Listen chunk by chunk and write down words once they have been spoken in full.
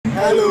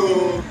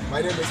Hello, my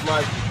name is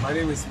Mark.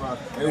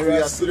 And we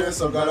are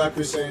students of Ghana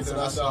Christian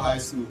International High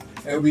School.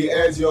 And we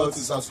urge you all to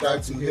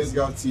subscribe to His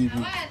Girl TV.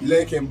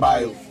 Link in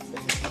bio.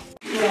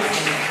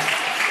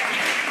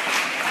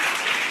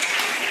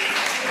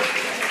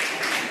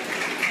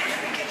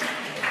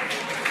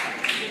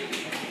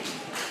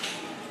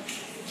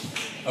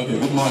 Okay,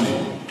 good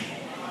morning.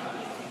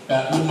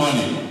 Good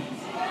morning.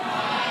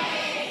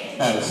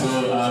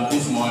 So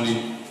this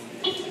morning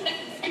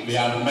we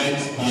have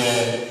met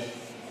here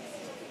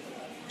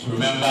to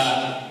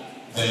remember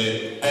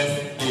the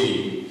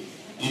birthday,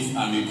 if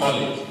I may call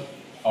it,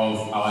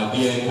 of our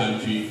dear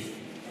country,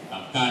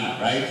 Ghana,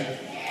 right?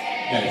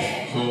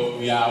 Yes. So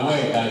we are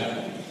aware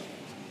that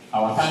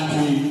our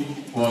country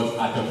was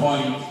at a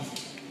point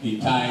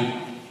in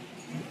time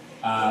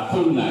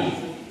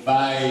colonized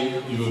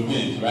by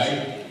Europeans,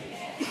 right?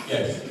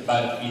 Yes,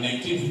 but in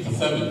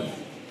 1957,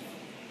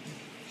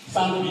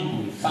 some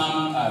people,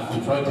 some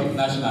patriotic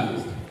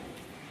nationalists,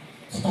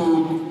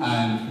 stood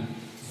and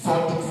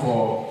fought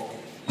for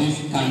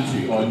this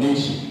country or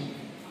nation.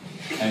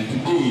 And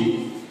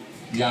today,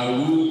 we are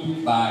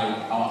ruled by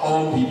our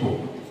own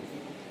people.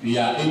 We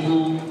are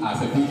able,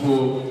 as a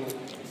people,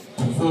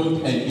 to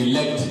vote and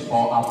elect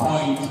or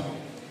appoint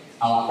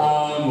our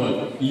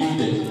own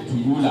leaders to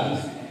rule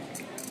us.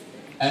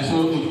 And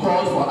so it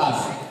calls for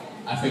us,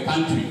 as a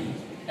country,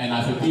 and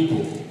as a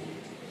people,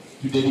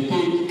 to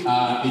dedicate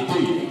a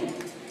day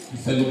to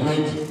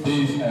celebrate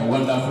this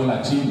wonderful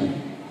achievement.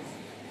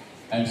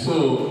 And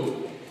so,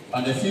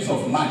 on the 6th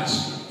of March,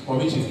 for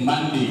which is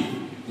Monday,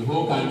 the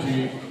whole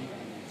country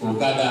will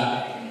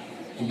gather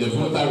in the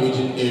Volta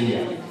region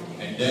area,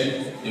 and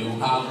then they will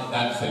have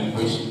that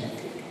celebration.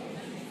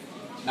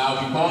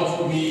 Now,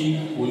 because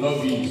we will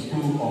not be in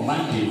school on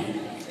Monday,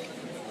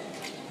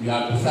 we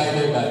have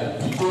decided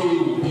that today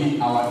will be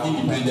our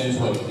Independence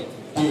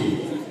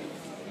Day.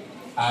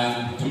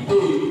 And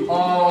today,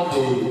 all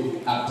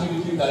the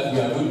activities that we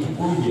are going to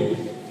do here,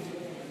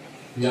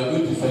 we are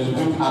going to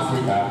celebrate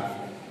Africa,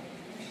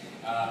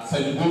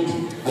 celebrate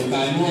the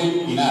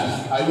Ghanaian in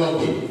us. Are you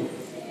okay?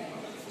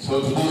 So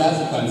today, as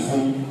you can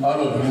see, all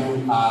of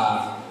you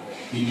are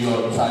in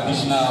your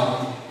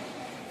traditional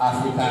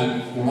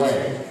African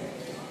wear,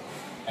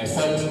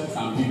 except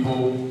some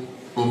people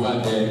over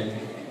there,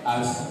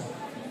 as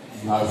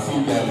you have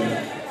seen them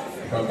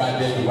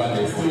regarded over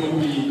there. Still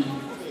be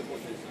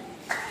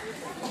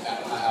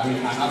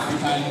an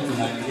African in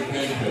an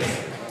European dress.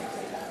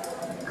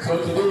 So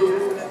today,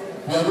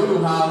 we are going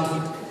to have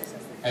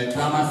a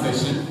drama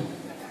session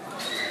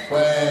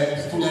where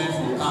students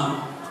will come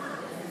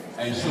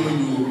and show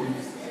you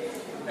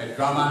a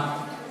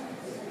drama,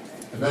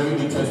 a very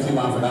interesting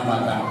one for that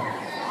matter.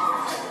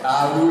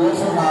 We will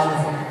also have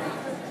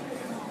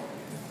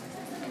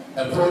a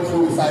poetry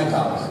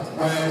recitals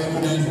where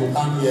students will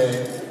come here.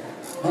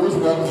 Those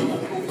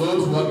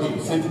working,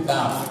 sit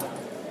down.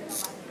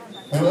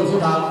 We also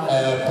have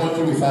a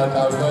poetry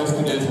recitals where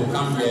students will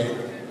come here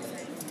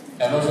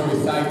and also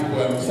recite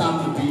poems.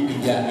 Some will be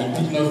in their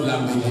indigenous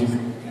languages,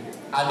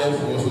 others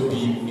will also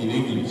be in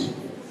English.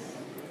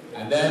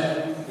 And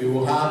then we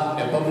will have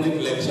a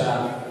public lecture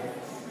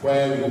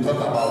where we will talk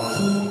about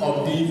two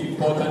of these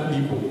important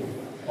people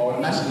or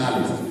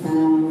nationalists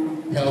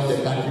who helped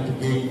the country to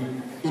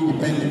gain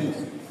independence.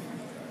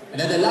 And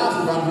then the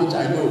last one, which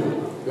I know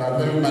you are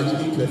very much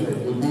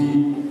interested, will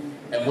be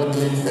a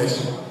modeling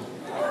session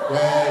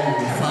where you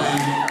will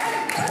find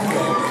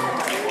students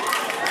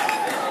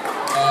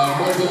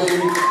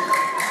modeling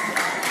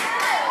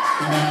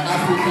in an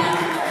African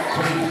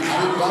trend. I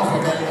will go for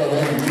them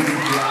already.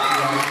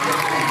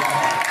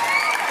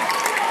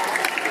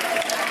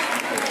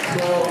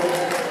 So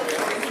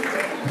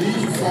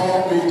these four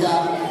major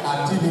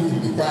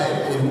activities right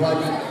in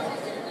what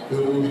we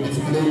will be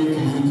displaying to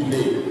you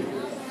today.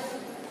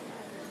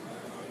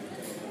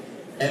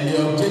 And the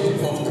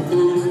objective of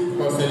today's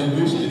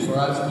celebration is for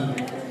us to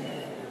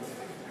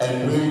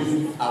embrace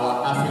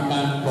our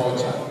African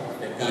culture,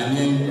 the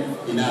Ghanaian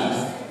in us.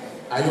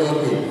 Are you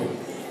okay?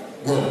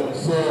 Good.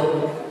 So,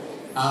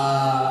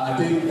 I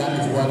think that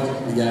is what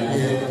we are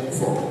here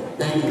for.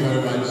 Thank you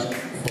very much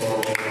for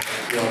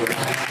your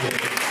time here.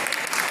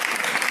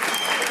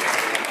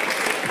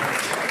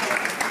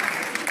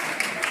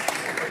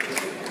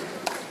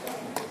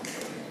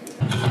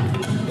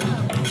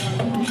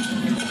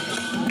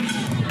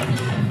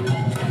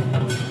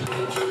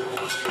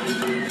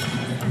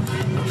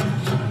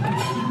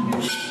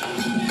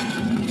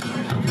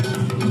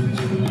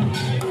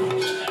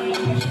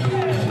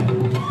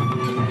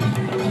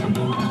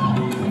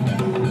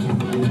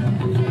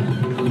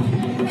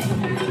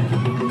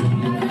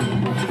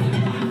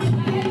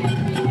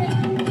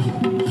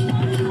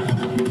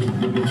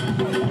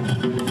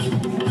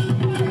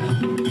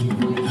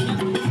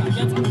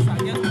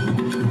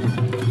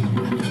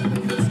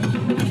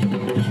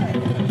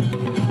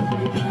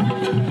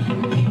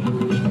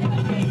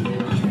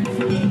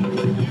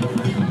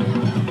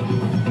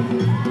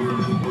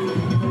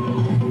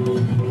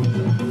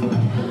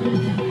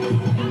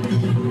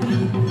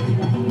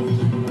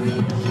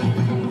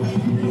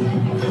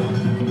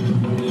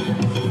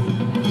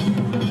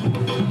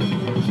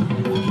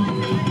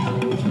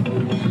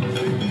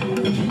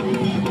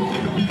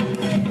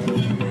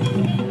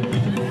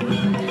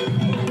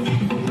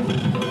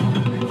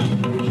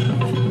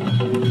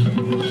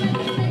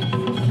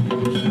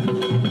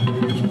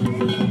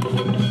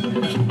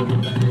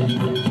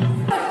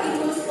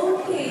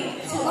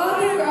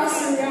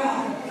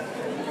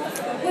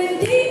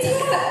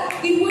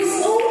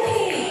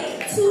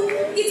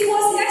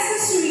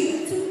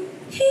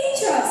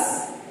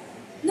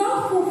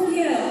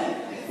 fear,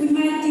 we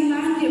might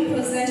demand their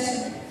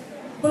possession,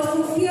 but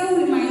for fear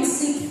we might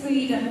seek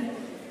freedom.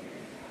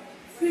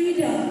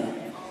 Freedom.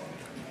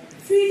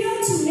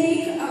 Freedom to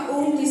make our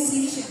own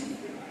decision.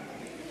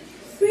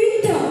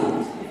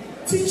 Freedom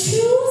to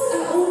choose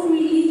our own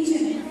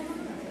religion.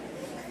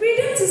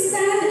 Freedom to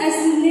stand as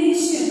a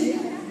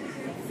nation.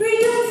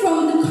 Freedom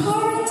from the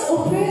current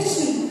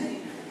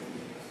oppression.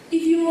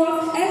 If you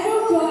have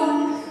ever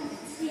gone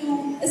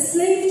to a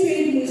slave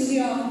trade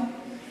museum,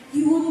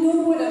 you will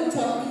know what I'm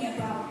talking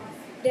about.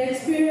 The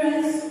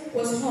experience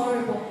was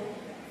horrible.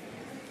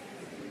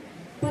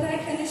 But I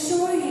can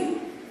assure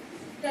you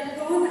that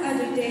gone are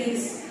the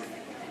days.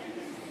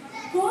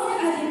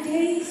 Gone are the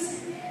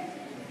days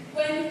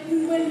when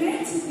we were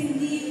meant to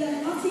believe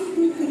that nothing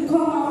good could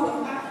come out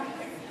of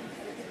Africa.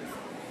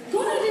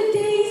 Gone are the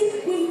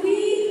days when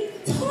we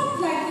talk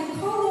like the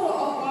color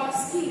of our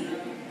skin.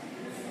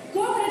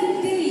 Gone are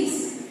the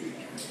days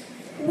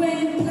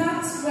when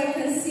blacks were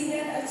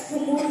considered as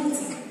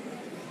commodity.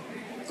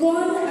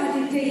 Gone are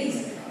the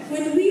days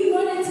when we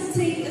wanted to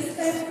take a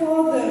step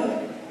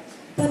further,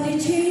 but the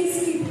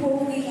chains keep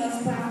holding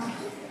us back.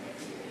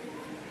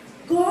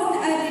 Gone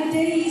are the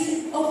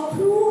days of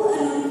cruel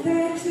and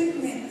unfair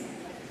treatment,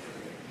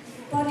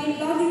 but in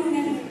loving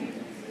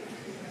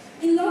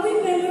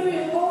memory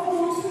of all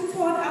those who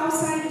fought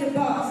outside the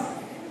bars,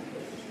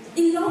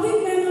 in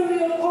loving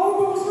memory of all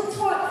those who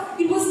thought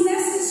it was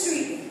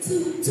necessary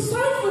to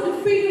fight for the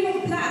freedom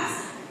of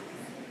blacks,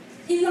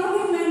 in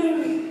loving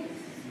memory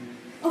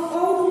of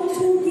all those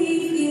who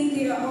gave in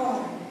their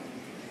all.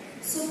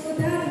 So for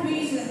that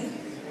reason,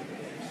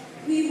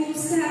 we will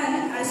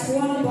stand as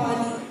one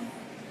body,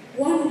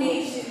 one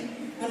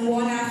nation, and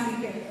one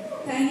Africa.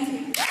 Thank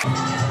you.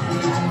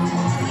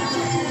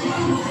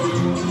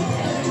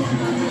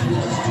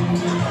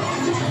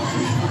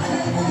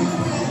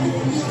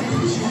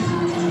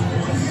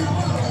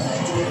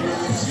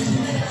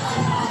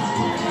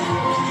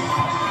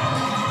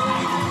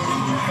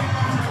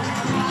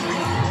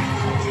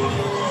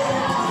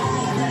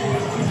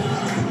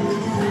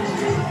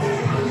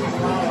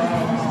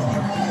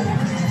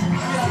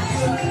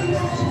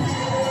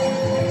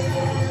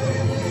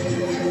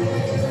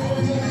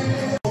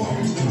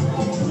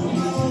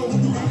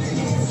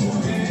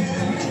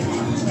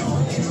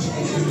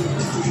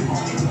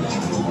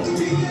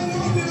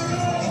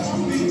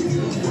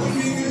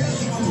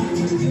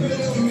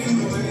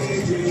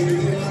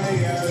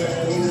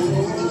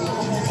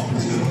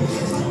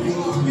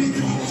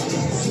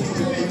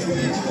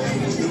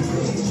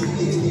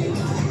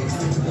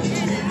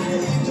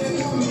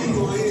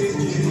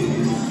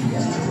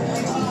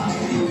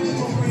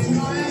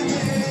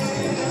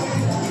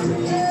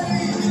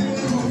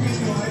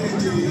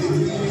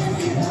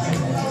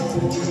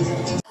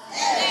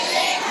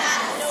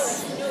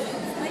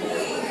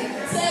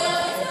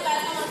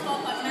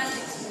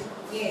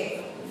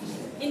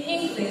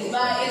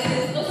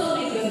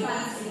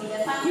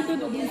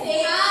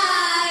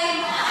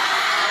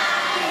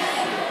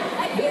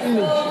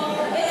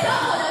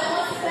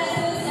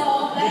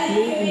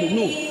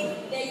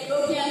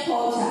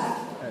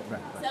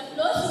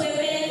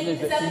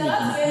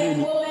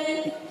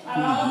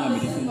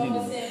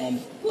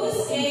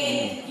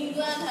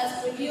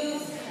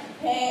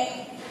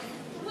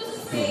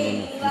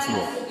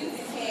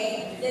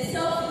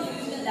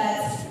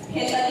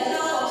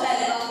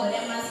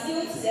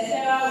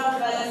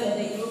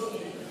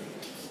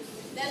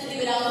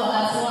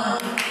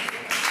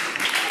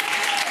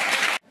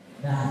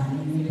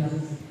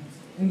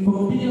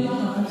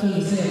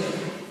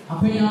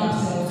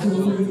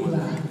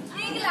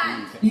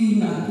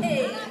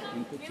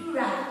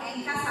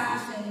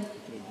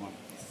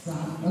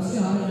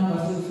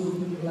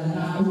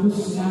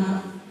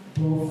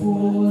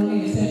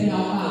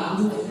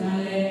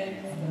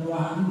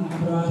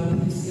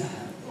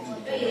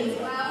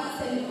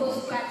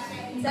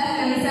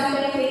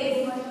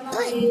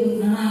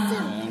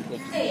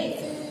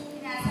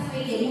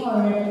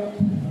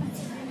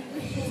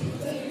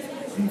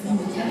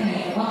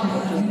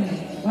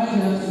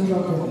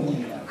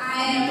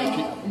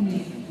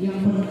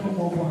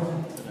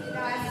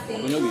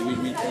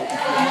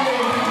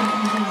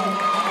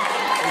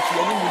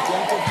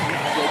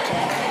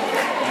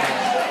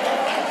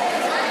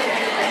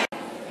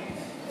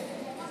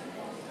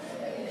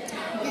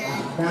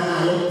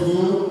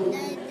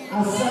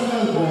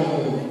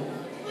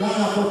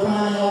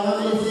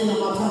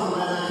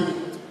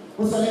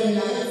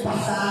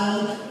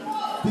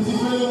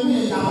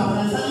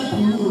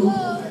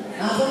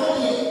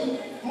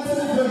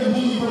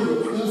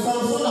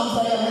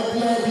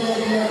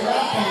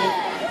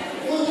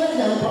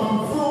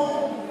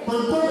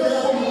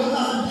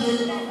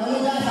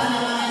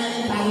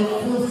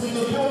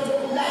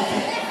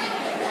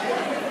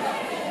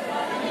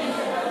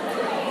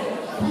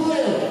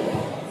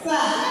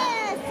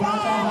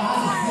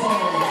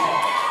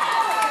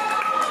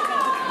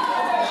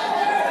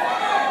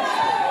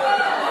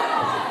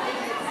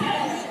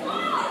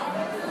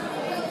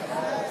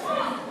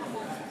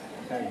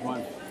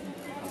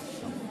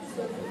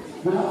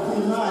 Good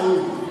afternoon, how are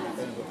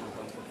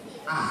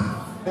you?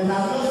 But I've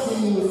not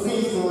seen you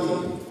since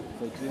morning.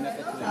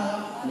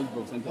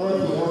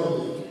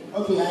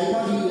 Okay, I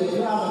told you that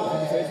you have a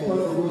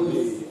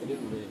possibility.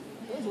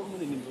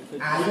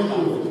 I don't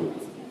know.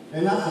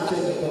 And that's the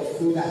check of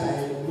school that I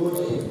know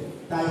the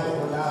type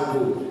of that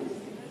road.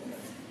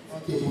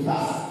 Okay,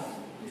 pass.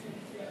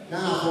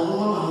 Now, for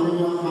Mama,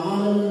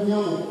 I'm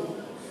young.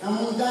 I'm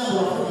going to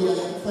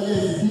for the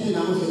city and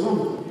I'm going to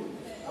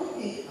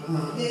okay. The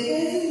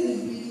basis is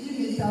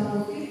between Mr.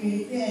 Bokipi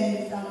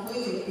and Mr.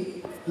 Bokipi.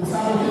 Mr.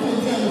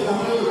 Bokipi and Mr.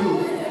 Bokipi.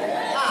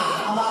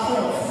 About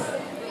what?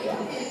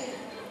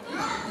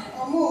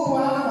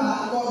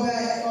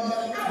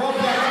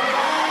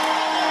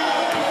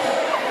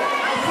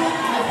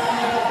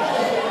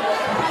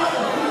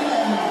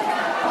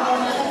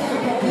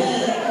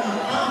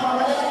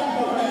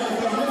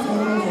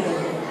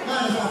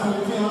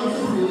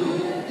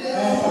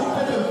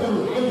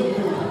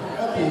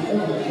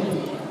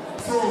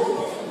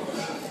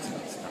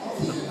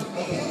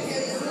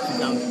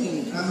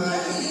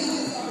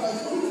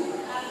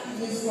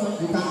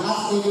 You can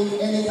ask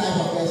any type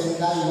of question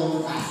that you want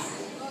to ask.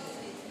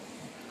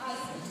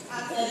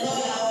 As a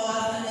lawyer or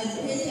as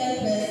an educated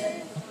person,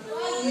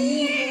 why do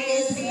you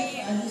always make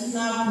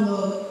additional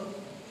blood?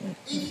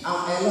 If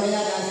I'm a lawyer,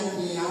 that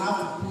means I have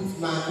to put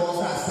my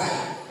culture aside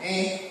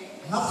and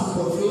I have to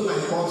portray my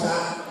culture.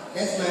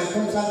 Let my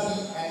culture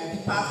be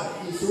part of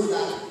me so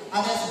that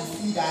others will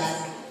see that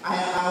I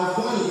was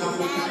born in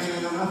Africa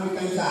and I'm an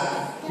African child.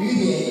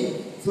 Really?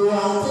 So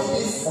I'll take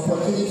this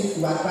opportunity to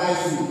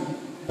advise you.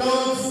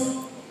 Don't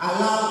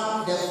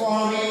allow the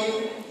foreign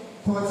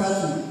culture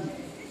to,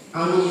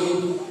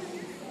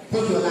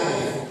 take your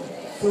life.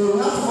 So you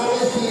have to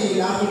always be in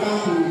the African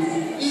food,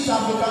 East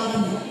African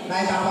food,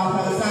 like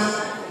Afghanistan,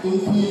 in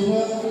Peru,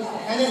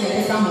 and then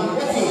they come on.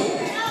 What's it?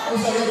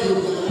 What's the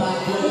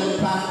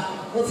park?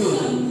 What's it?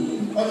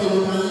 Okay,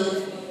 you can.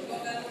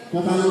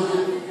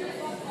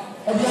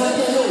 If you are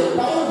here,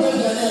 but you don't get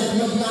there,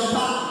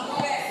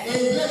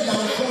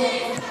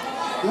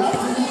 you have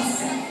to eat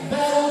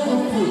very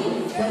good food.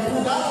 The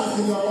food that is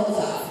in your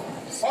water.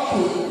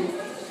 Okay.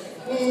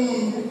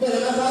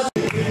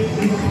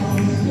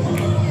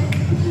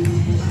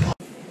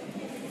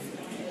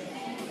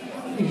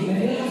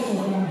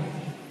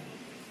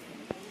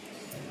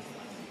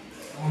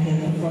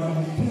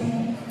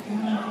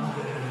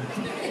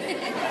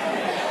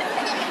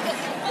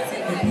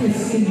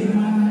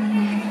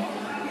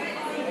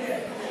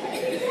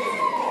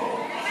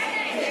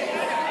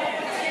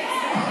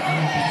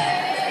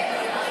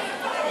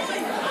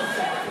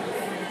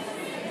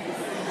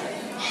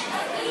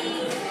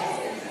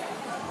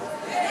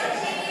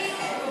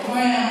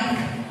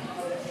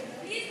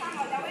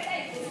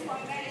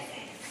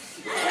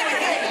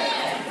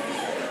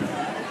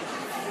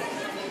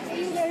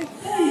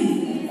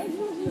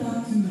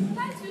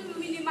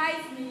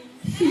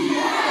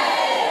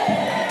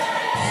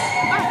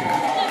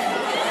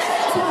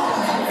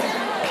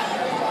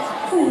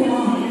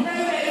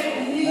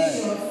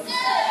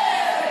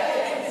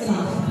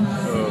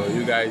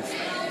 Guys.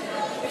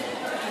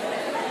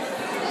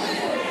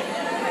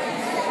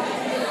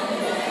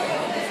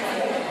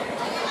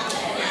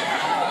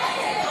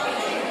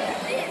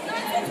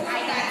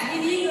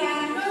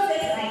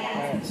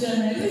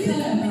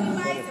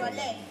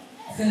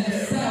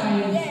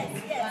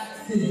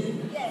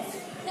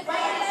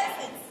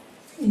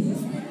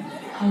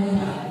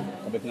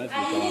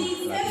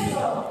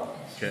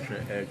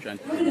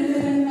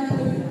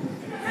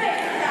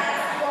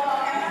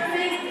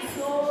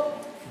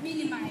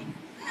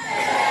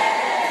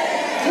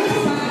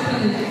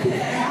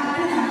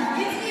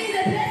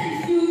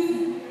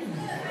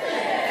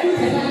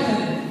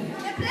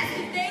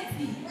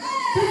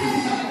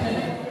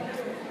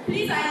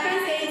 Please, I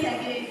can't say it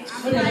again.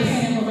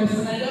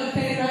 I don't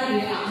think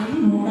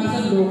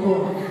I'm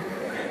local.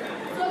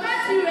 So that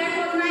you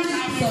recognize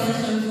my name. Sorry.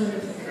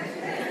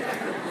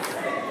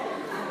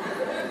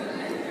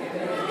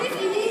 This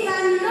is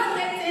England, you don't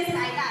take things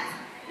like that.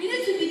 You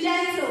need to be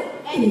gentle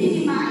and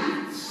minimize.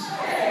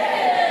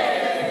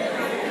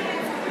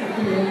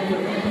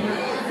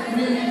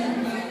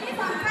 If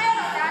I'm tired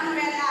of the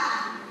umbrella,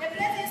 the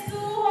place is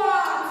too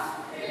hot.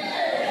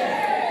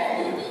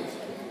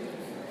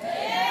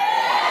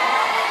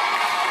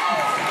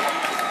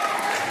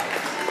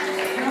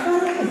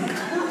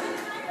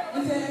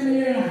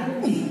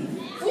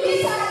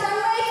 Sweetheart, I'm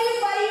waiting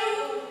for you.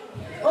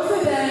 What's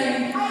it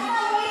then? I'm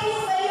not waiting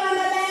for you on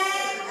the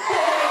bed.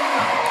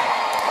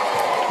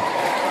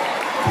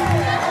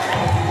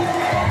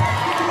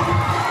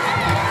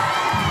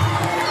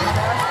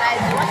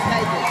 What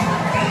size?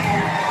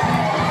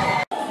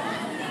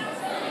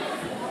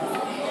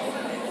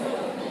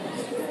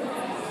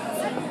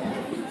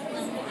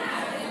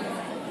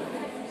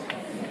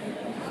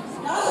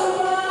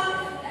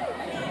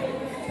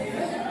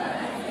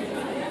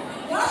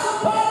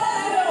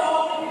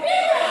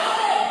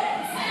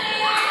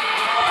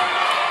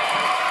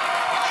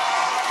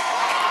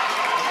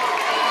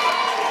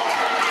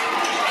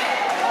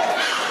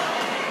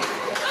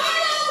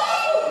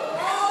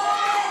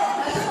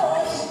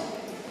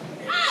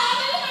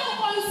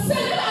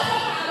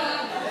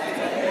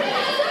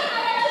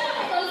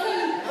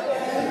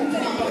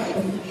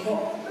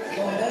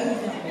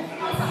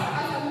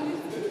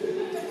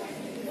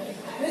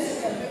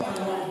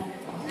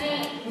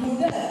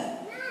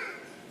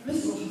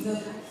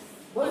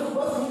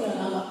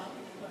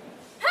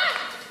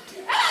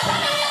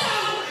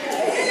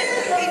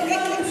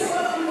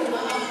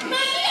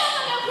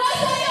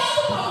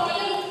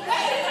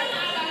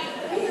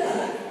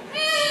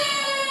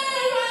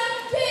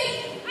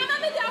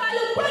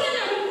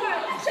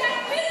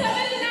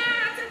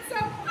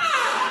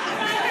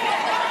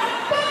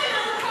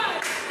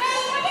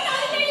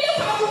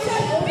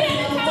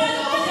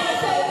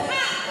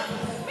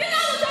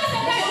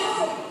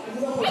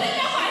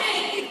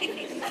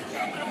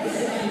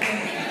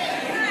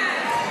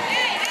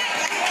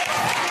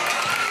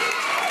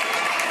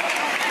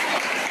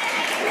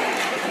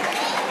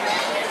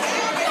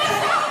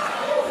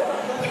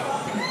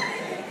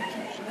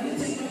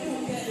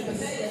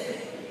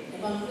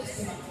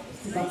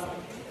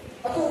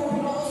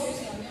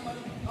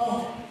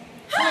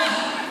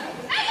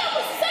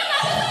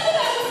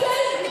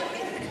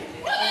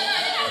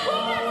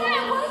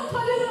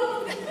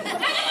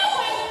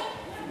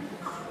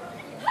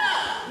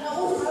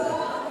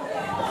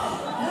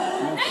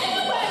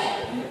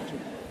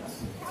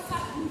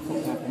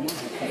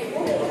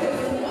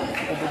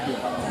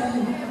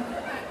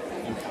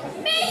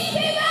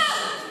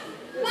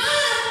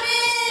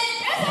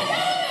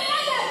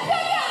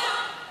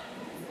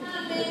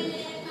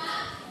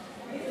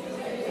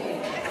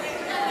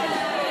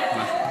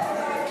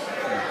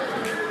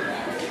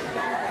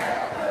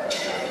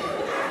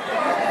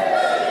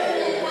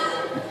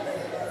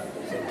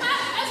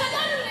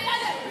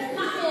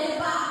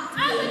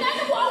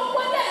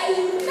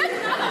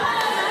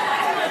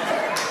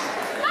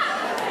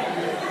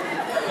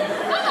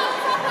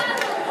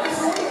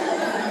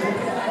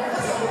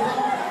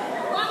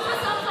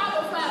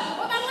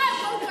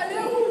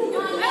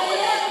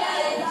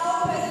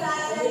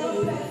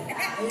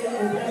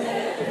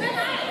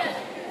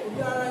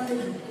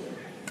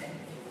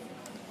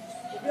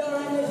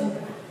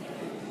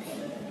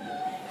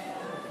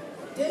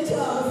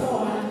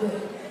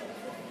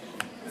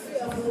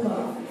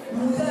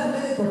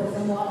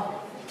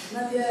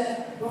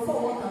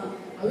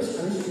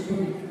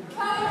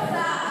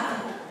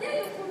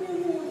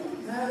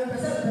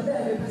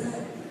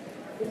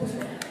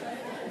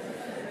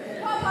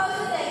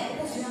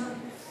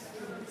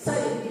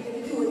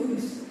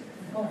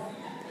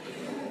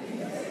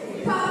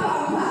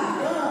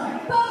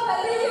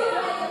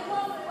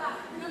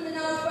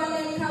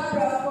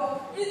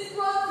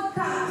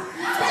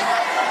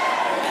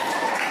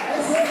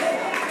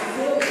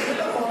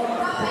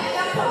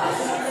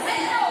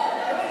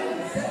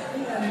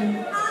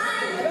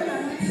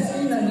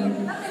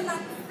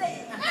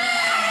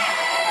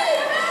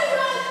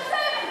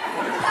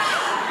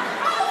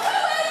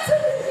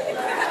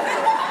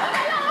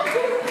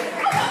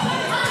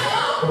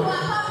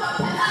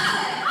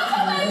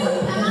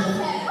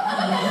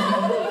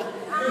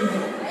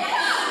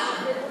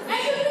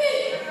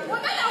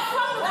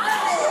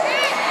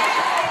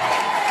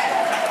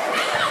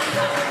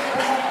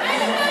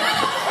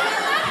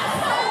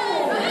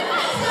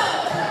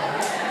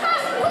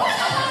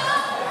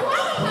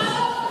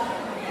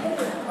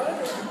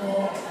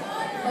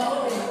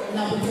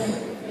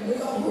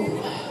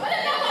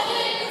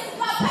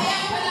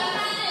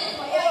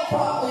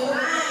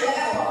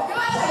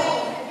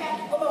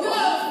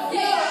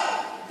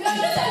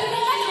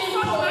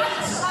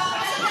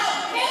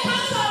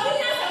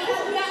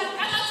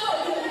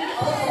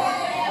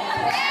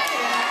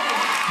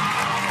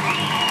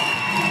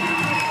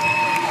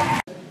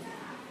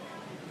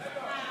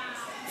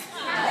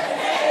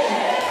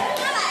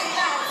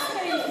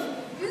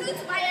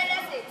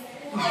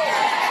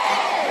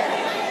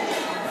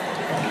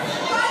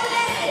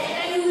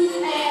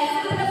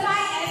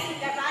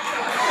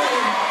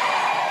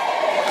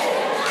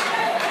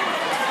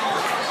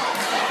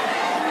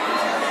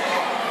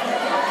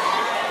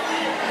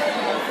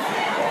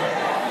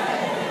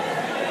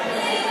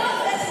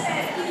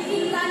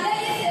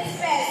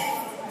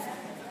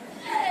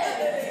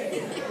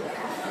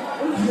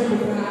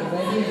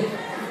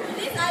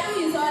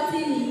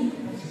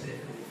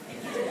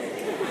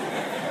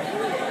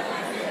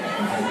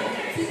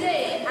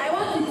 Today, I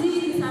want to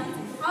teach you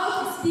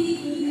how to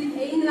speak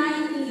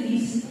inline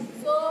English.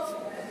 So,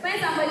 when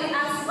somebody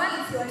asks, what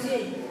is your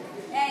name?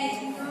 And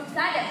you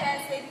tell the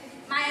person,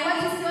 what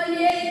is your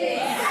name?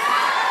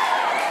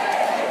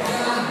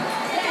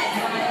 Yes.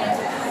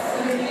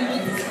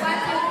 What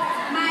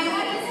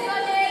is your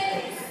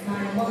name?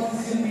 What is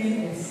your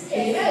name?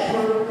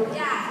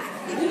 Yeah.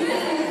 You use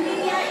it in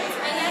India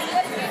and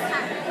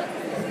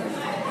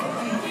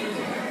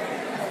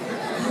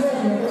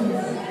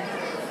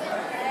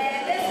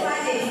this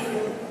one is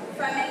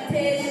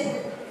fermentation.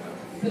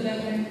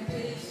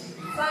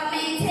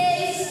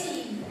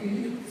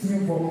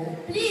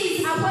 Please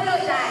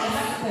apologize.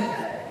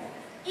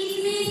 It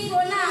means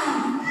pronoun.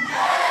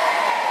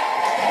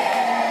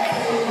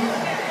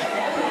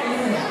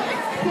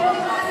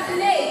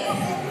 Procrastinate.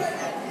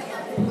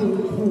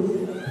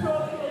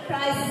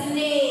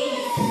 Procrastinate.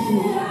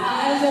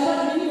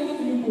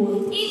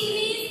 It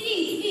means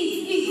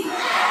eat.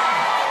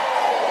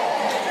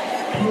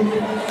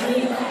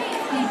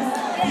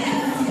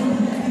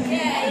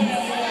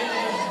 Yeah.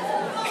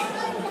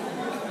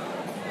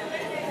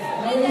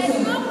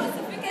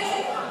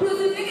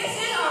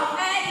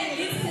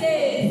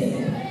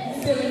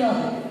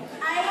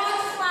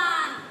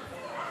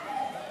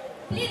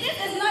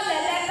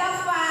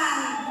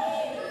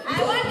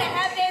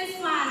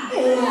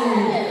 Please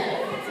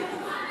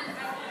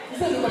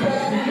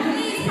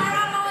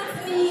paramount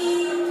me.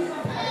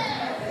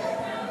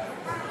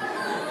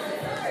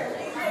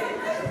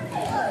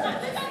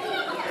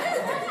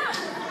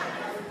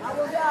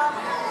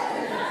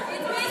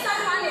 It means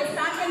someone is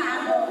starting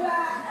at home.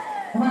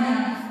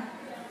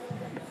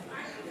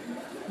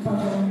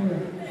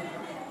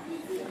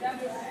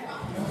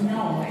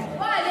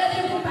 Why are they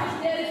people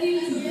fascinating?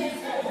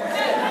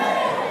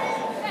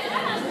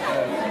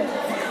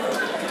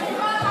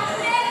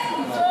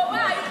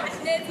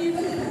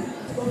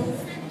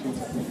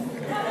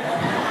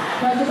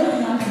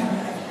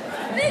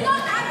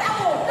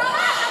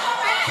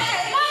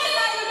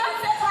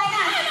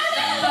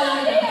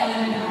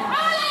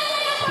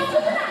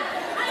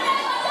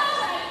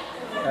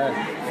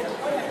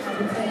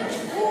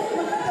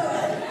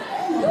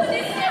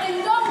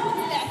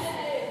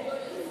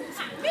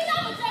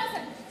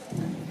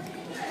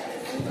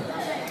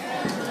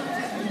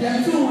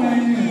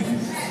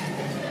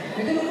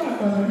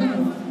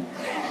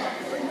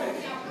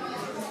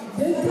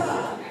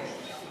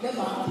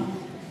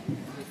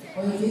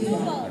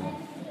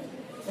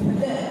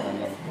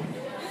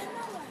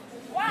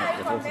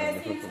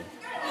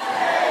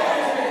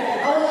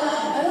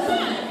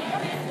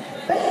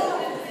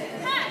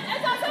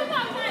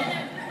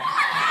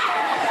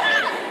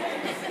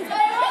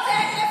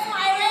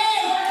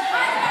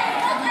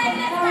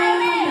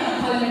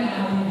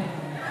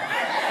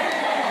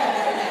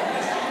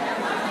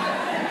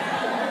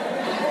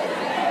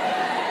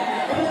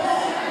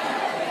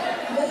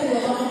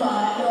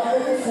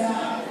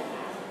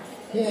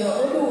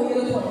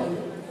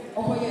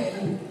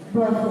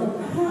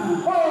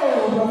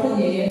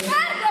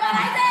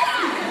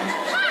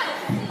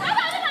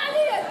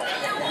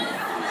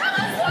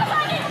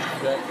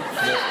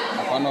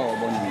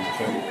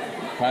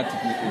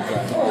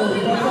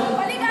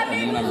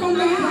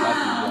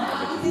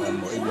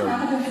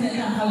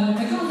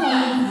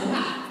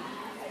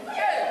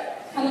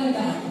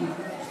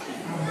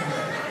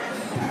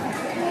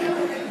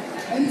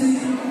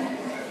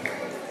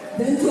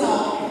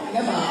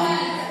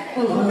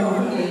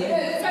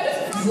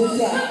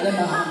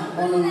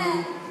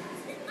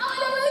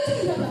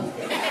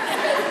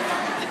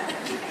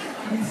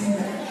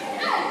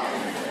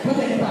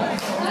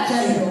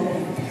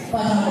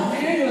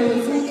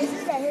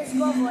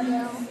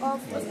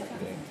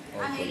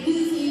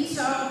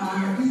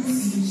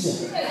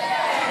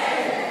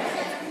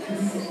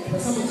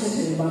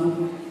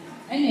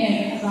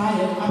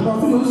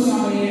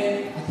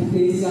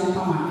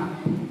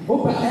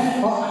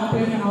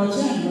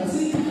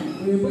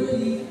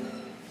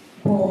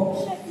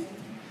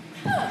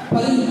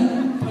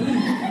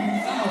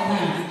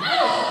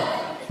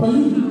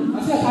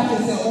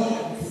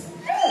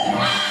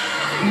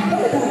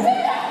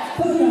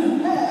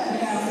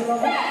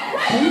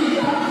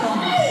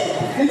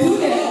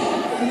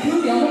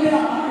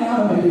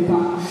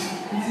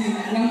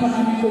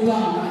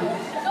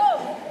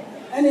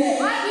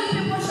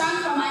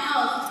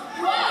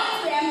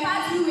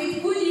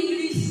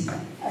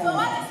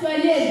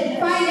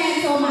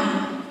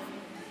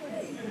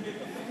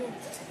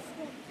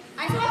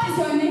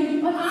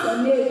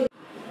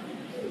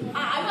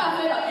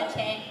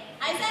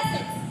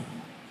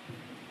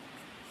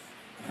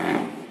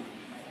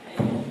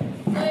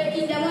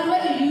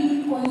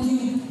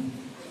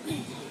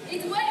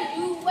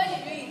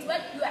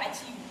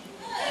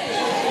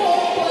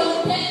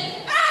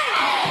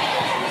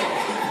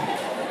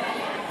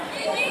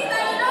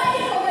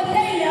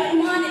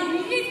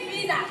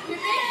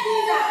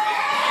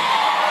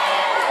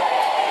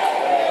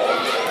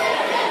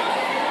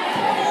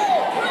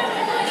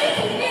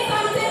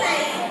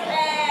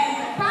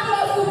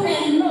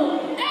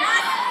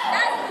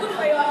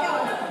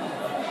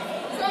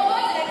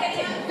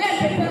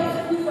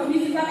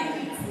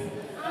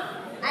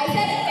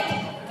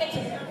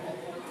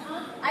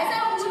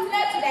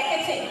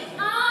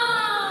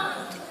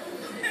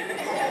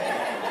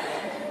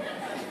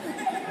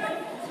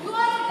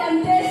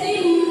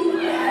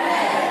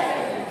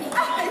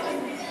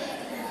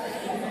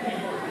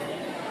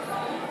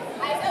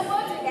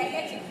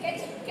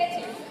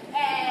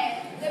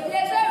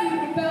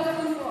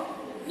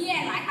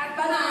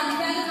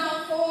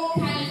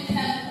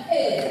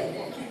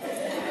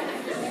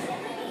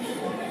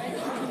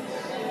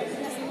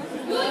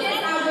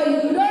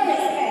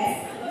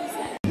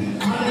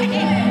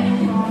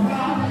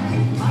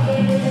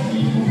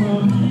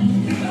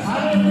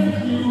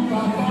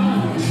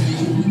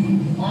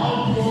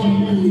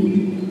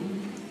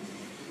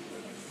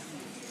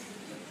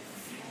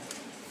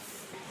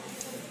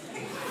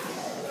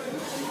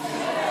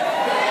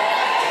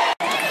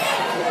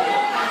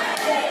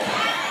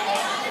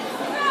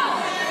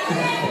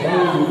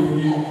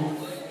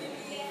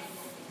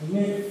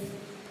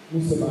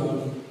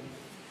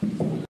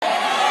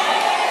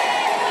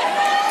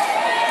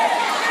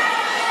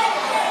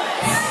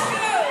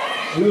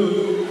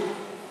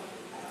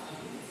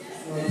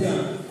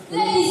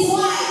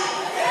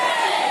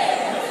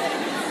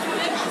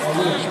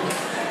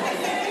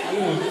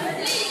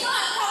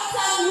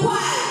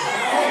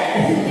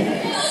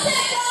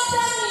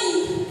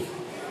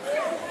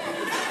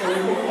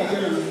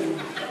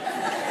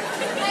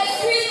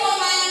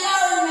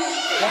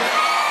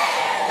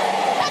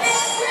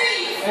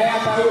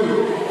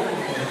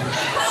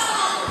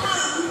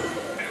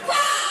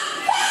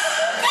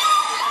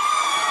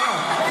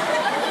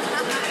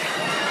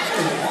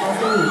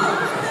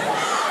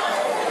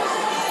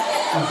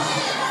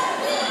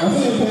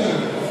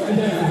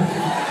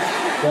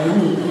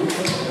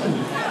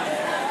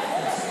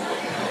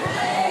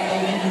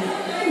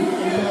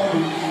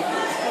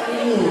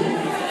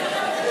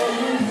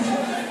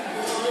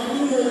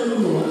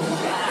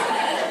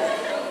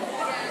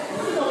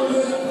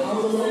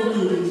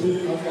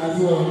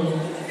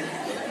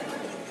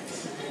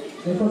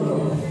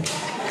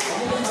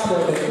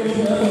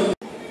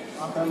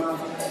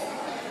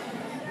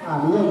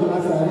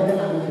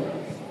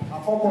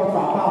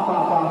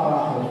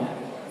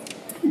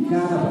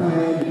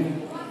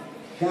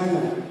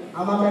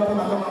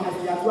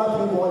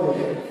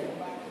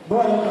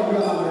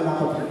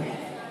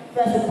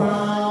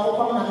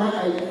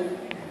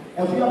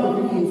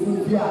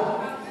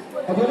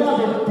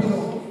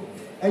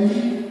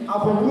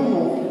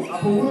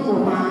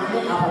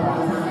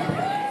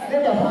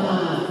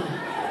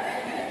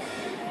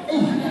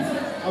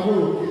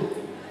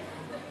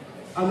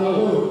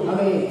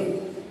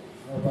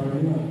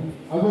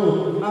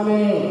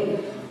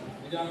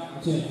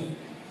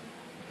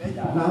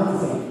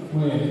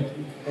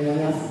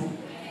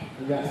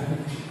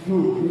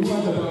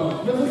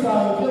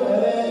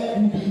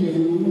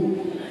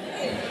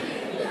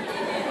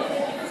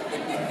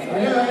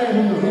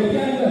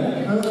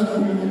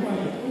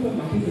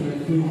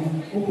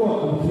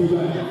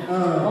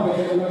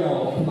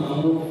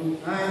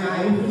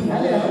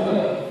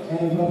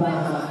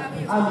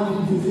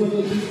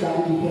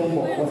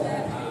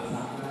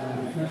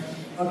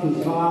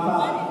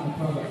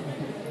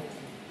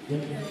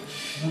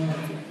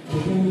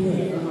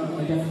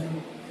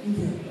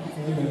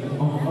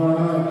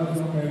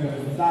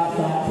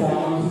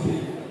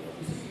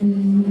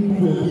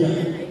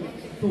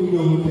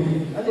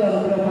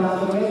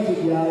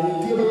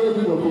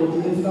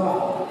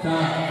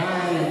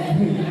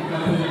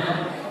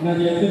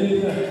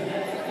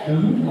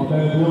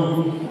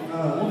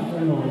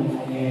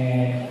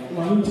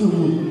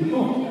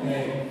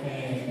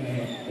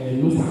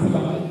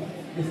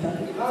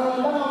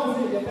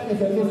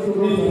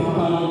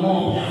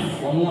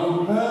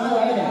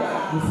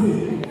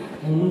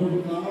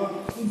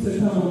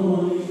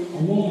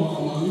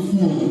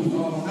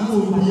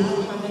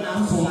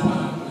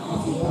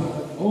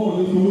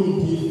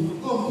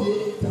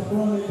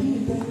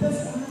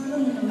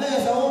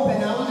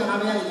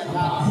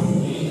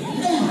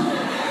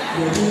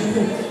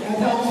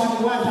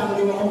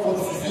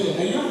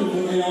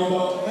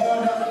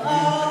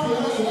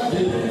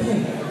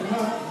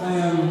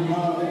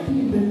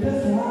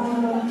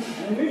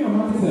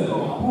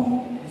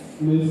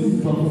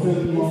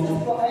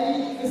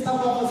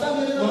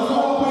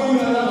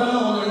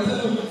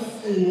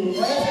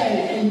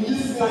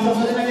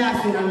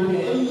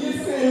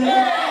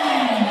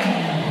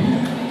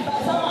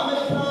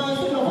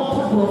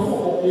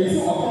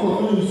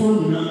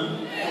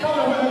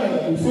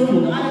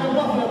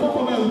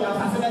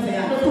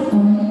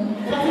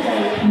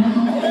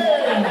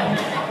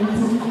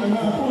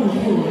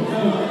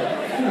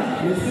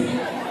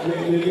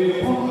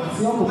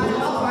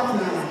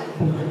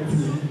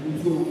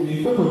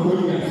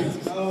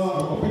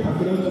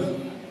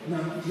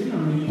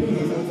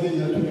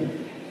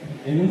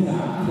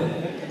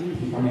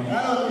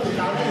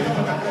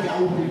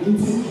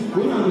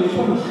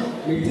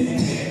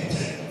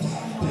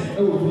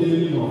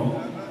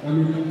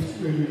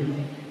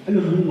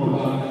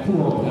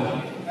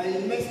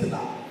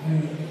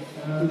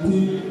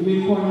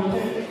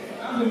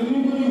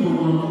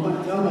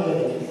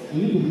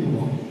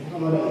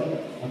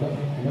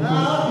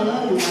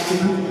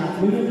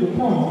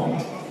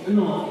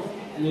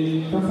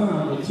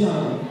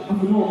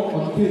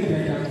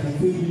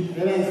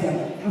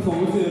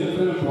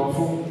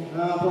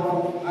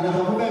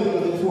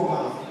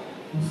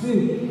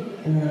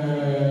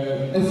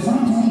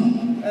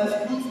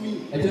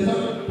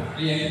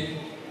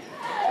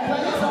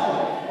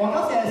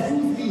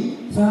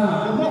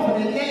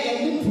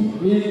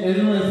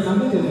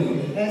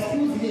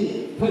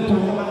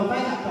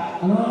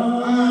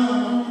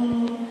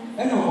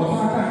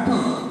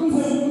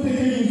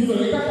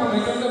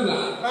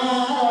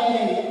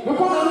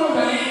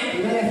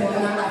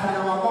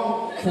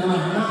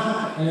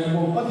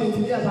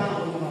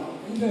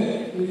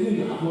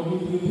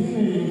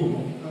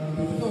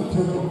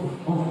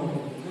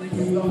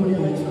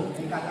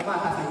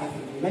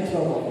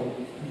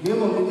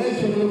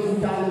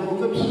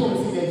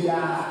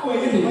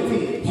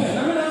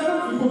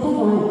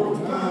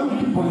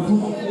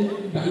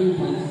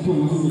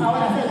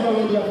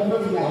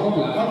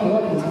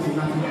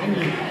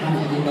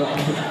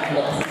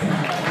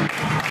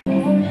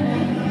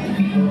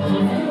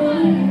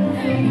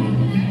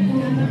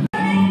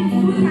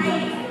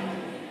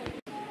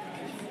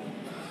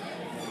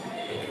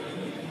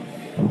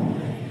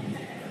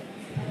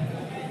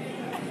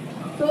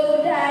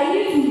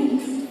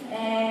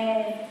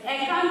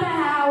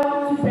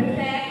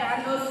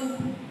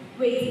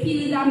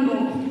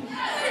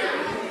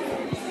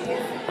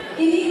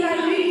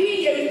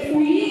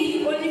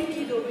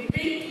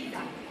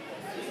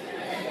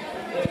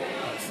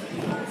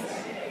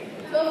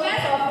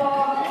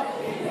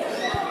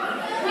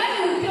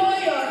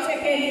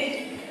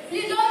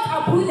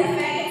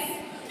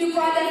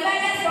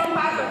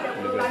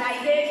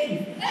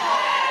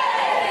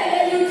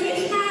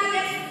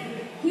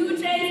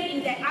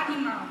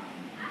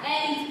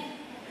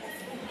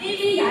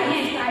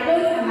 Even I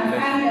don't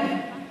understand them.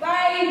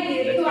 Why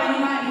they do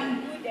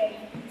animal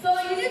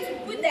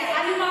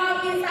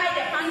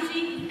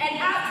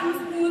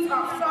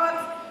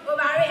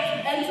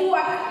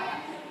water.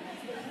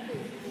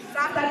 So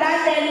after that,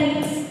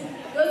 then the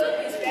soup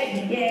is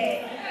ready.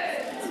 Yeah.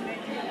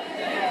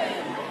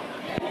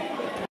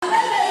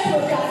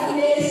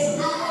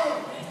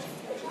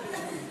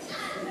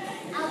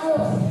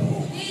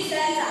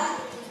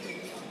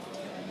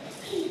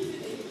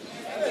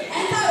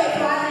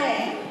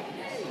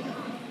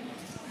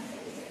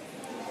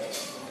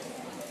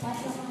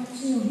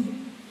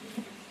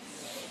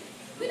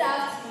 Good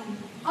afternoon.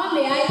 How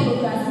may I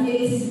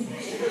procrastinate?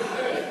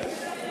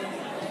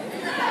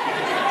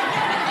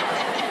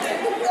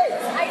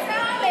 I said,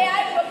 how may I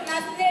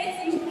procrastinate?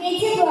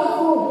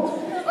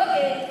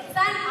 Okay,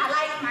 stand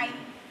alike mine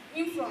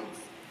in front.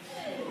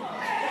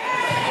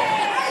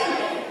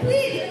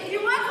 Please, if you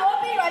want to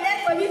open your leg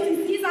for me to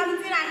see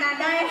something and I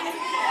die,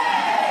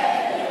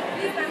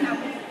 please stand up.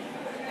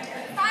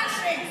 Stand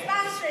straight,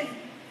 stand straight.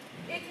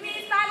 It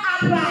means stand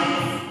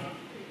upright.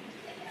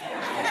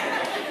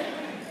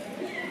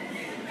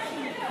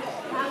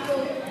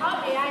 How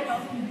may I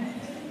help you?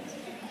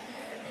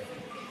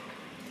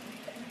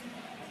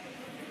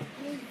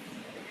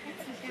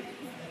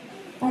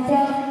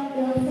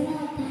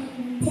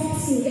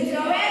 It's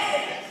your rest.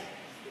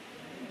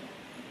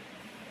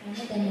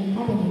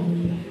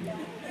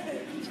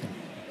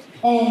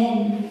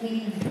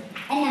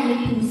 Anh làm đi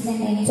cùng xem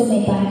em cho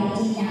mày bán đi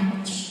trên nhà.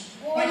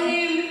 Ôi em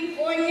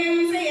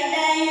say your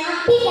name.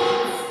 Pia.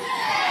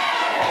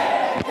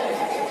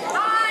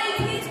 It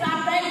means you are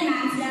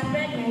pregnant. You are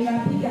pregnant. You are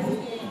bigger.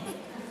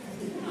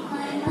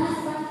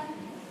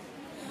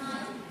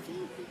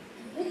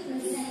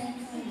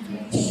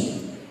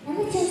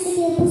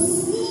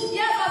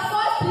 Yes, of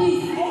course,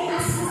 please.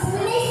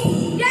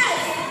 Yes,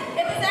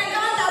 it is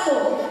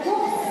uncountable.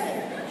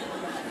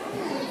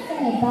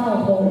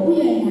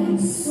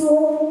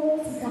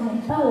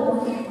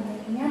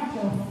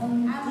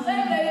 I'm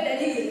very, very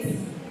delicate.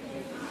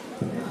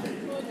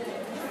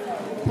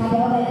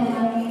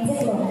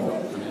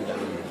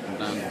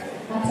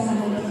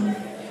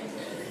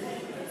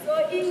 So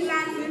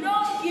England, we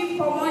don't give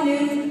common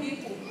names to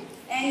people.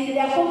 And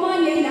the common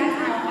name that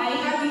I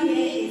have here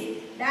is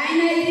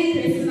Dynasty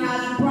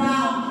Christmas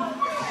Brown.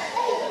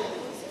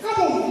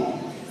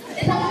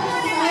 It's a common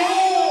name.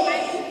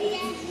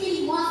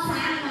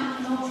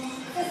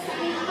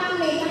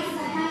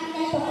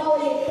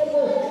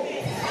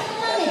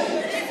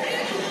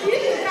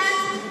 If you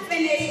can't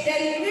finish, then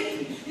you need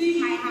to leave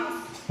my house.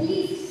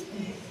 Please.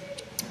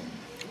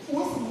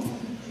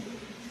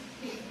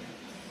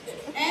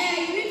 And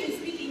you need to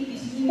speak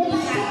English.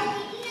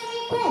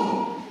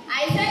 I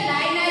said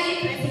Dynasty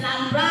Christmas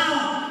Brown.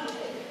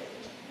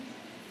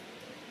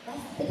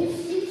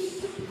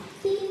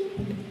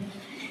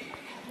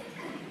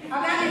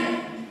 Okay.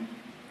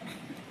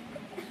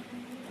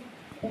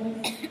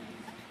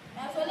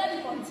 So let me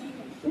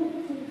continue.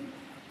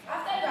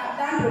 After you are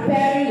done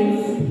preparing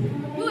your food,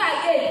 do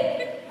again.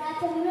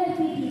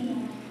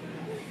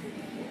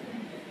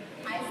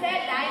 I said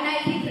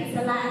Dynasty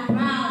Christmas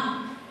Brown.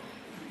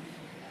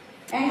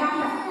 And come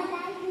back.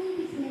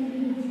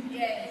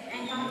 Yes,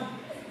 and come back.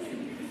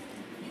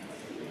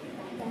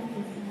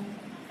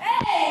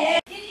 Hey,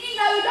 in English,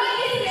 we don't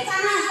use it as a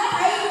hand. What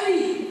are you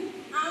doing?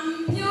 I'm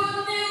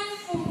building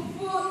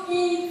fufu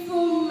into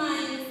my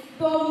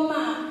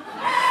stomach.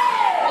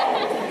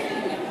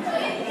 So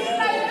in English,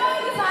 we don't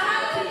use our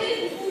hand to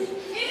eat food.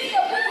 Even the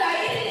food you are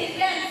eating is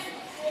less.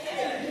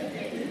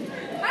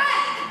 Hey,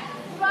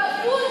 for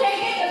food, they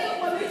get the soup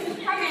for me to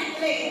come and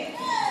play.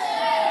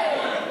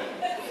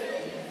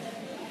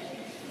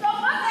 So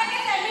what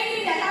seconds are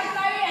making the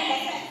category and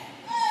the set?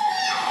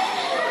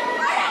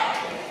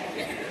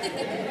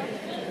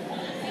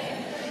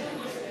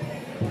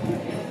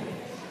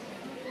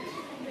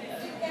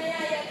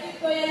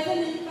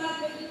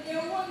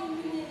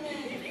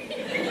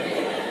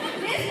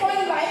 This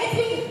one by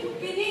eating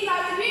beginning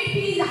of big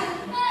pizza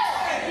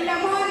in the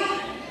morning.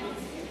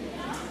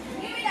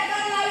 Give me the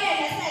category and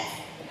the set.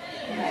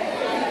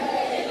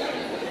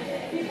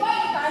 Before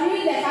you can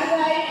read the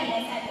category and the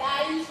set, there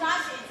are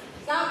instructions,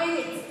 serving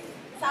it,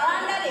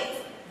 surrounded it,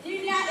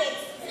 junior it.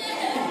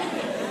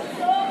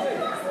 So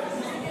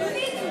you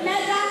need to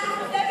measure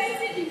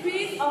 70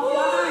 degrees of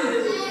your hand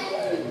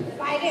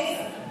by this.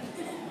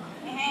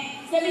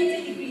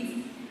 70 degrees.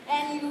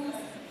 And you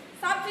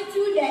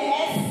substitute the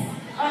S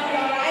on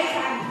your right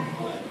hand.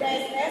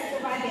 There's S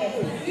over there.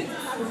 You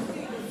substitute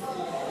it.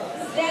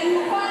 Then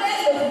you call it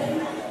the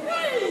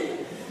hey!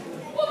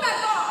 Who can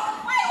talk?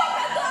 Why you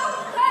can talk?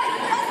 Hey,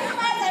 just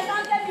because I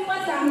don't tell you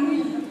what I'm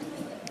doing.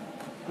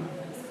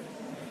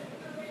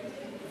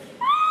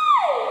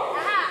 Hey!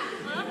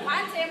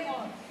 One thing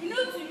more. You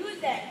need to use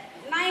the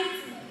knife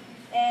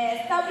to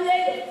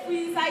stabulate the food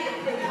inside the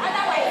plate.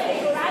 Otherwise, they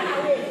will run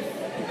away.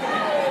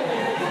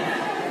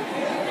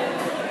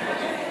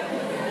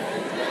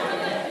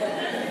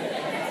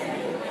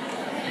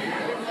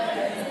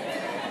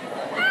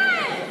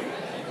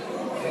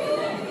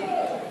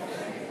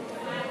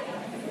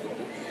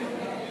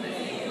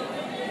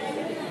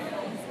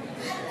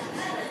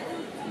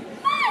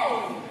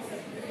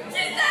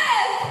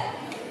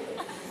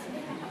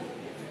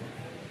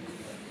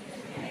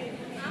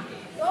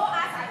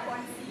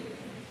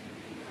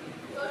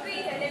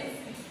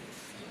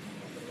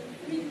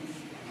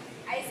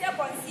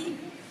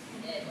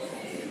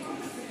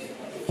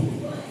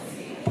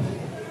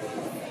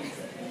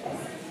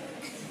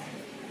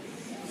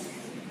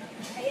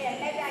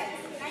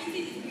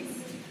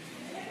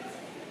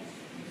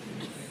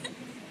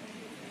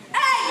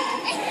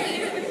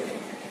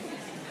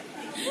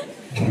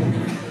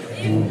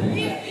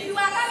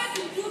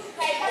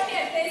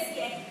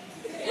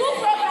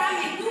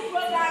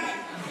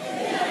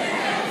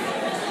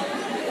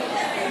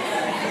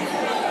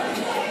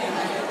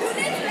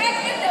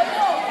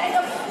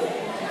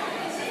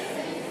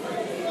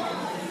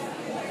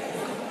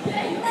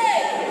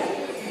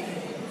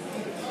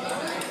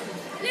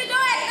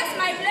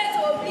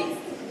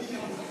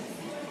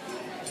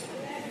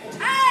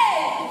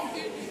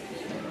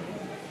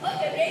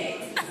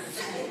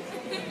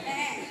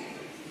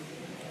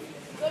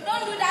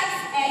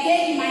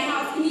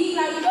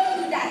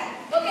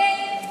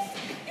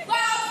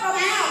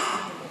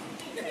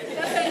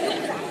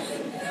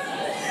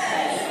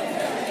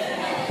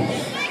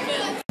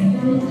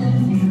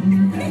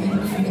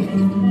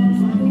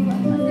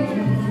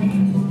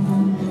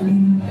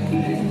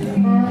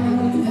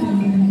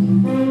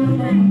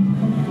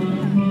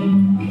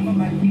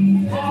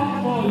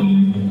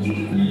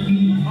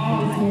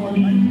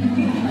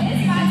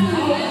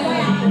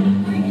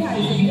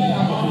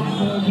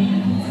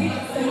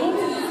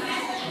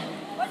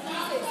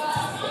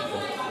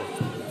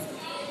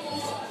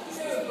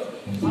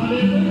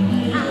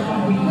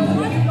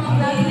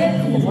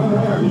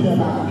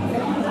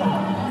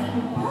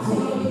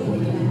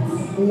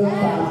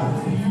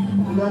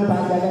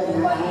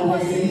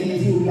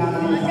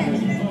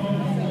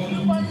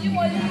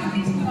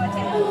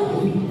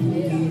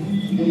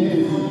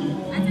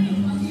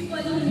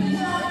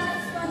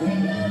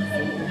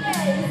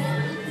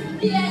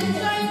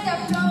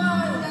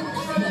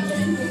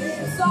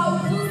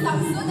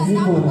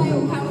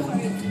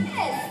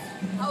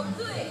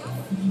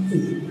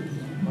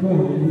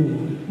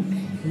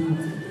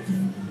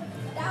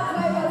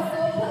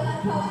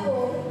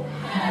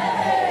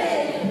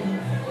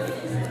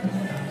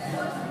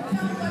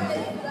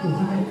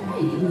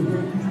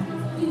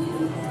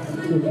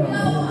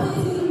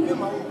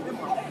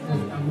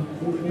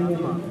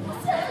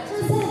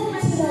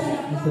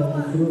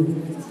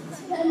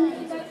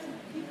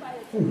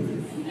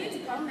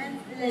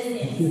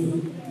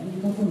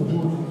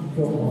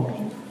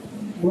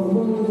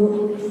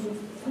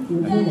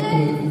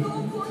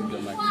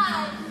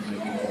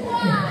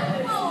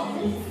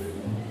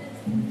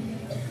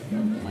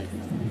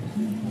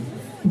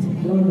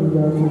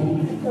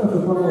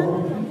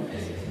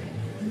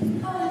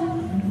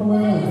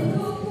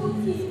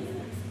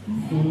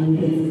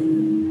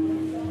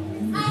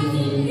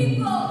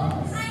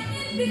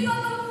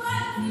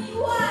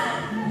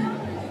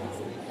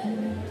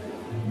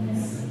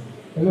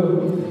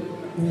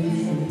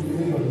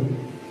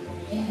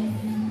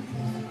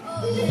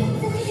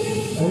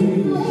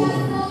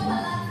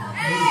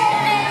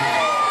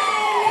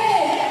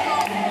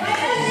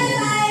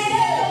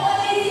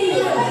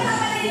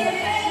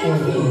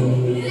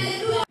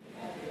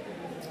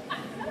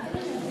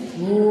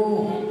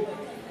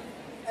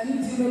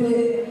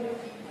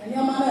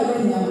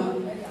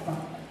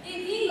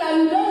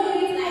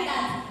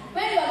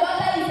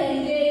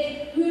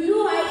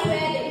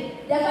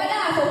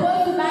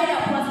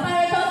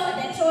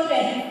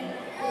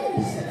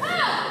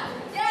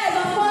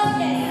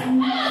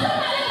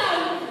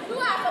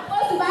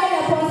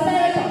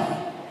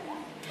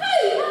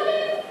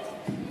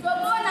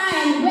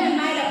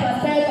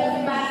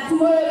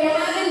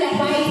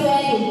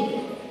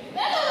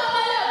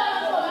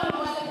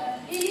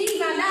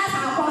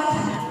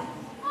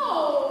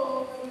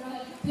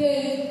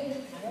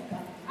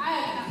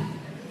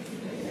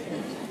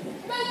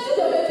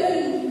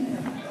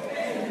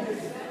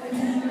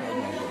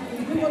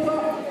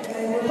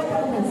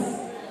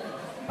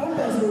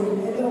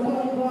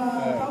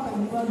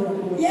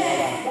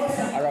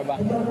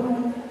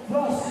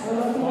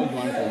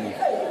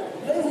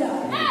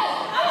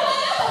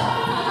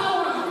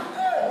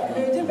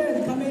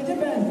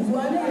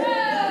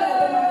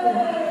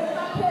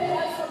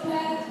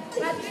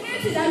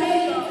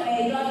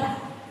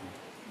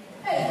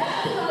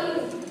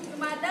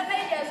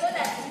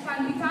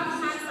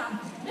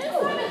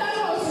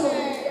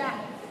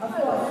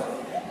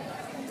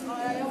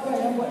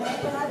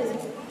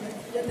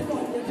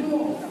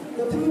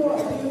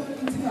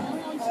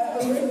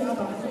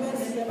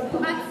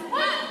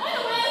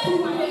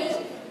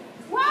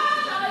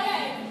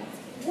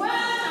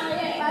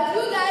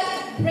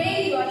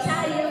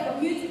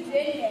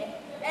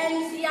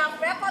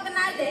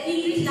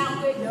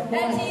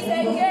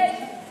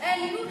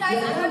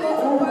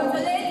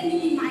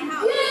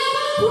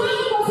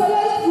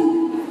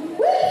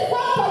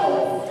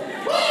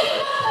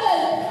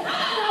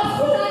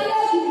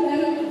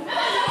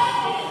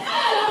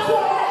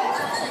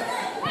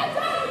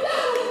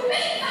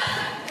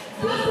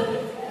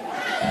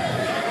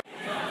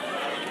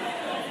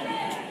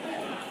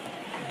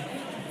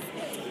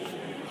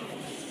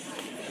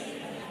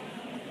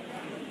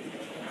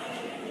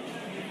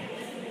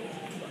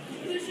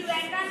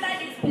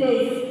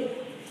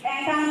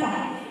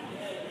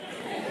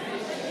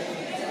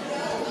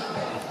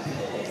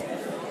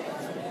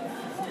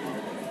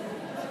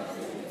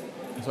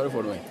 Sorry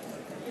for the way.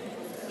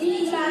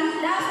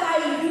 England, that's why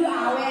we do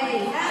our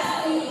wedding.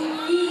 That's the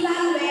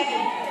England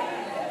wedding.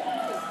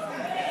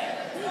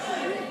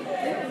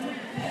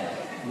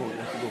 Go,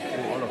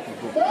 all of you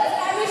go. Those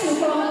Irish will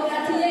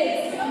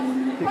congratulate.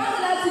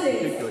 Congratulate.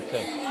 Take your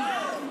check.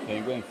 Then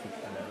you go and sit on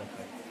the other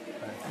side.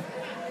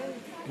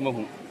 Come on.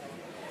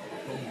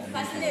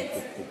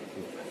 Facilitate.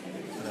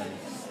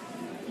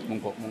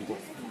 Mungo.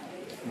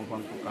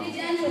 The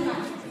gentleman.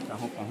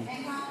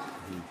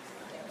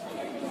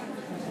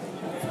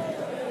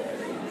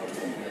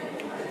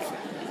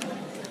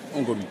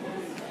 Ungo.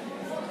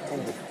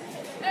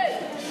 Hey,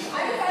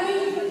 are you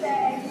coming to the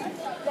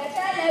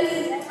third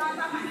lesson?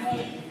 Under my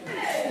head.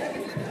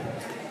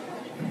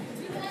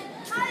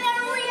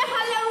 Hallelujah,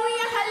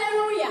 hallelujah,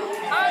 hallelujah.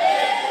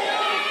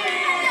 Hallelujah.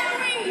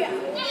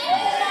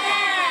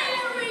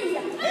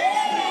 Hallelujah.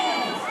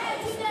 And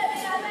today we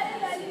are very,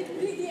 very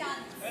brilliant.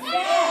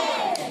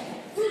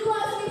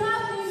 Because we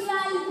have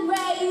England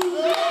wedding.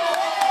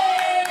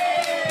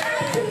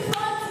 And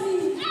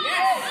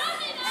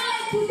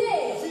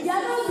today we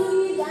are not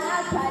doing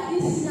that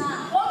traditional.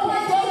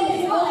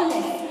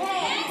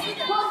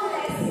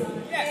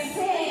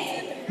 Okay,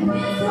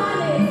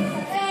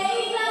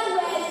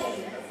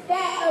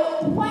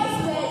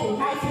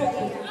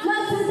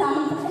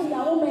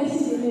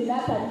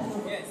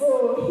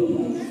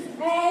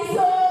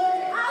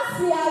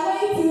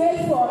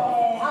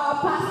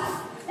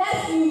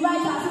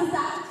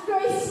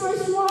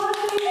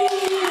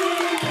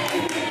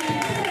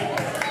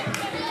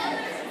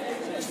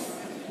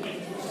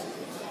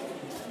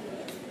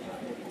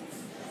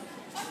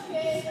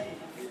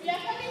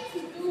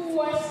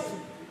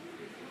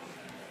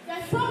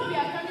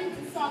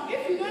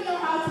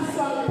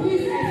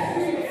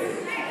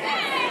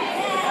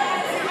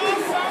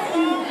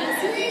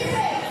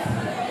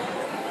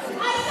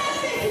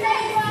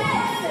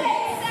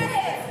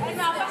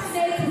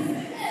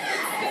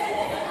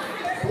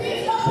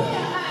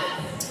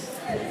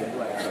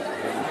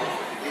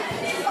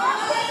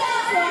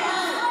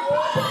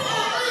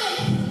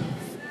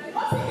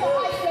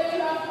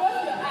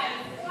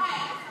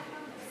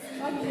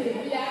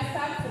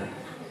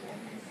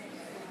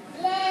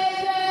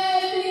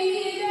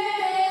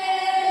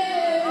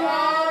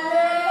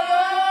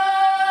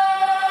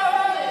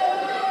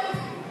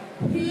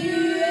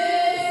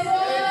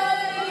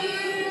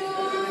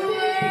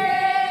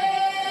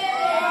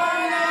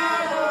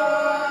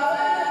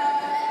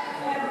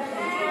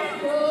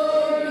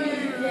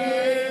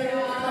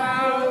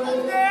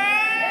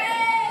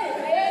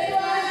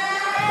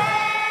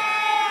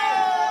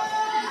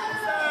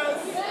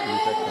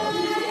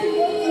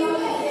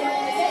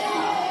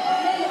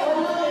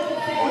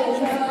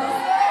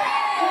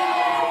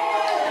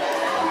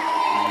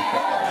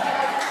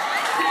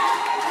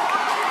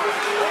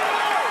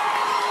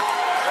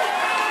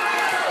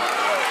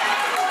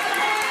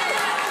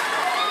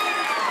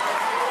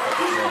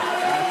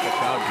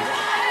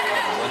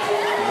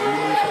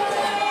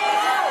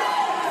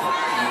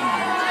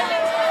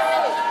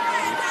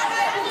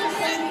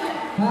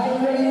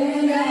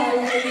 Hallelujah,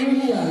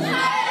 hallelujah.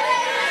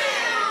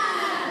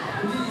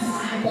 Please,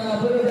 you can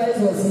apologize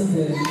for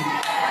sitting.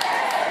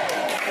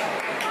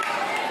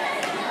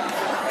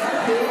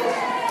 Okay.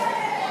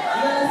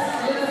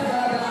 Let's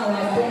bow down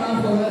our stomach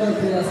for word of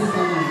prayer. Sit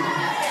down.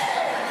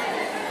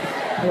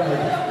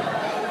 Right.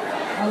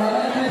 Our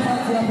enemy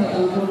fancy after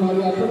Antonio,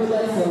 we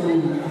apologize for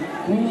you.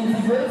 We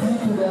integrate you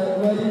to the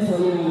wedding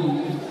ceremony.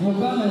 You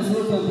come and so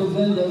can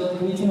present the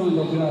meeting on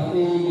the graph.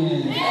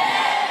 Amen.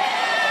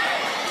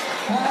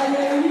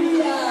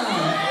 Hallelujah!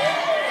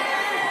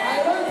 I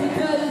want to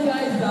tell you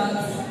guys that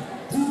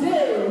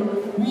today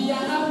we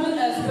are having a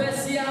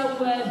special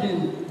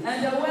wedding, and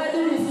the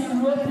wedding is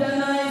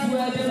Europeanized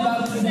wedding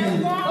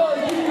baptism. Oh,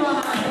 you know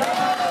how.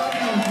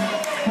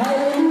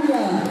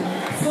 Hallelujah!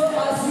 So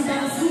as you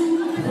can see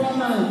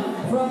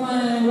from my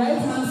right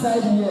hand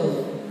side here,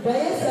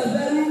 there is a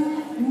very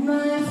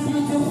nice,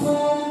 beautiful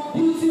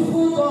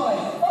boy.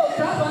 Oh,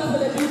 clap hands for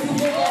the beautiful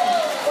boy.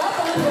 Clap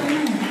hands for me.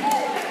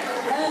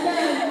 And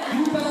then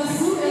you can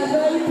see a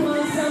very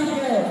handsome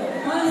girl.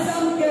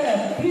 Handsome girl.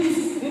 Please,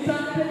 you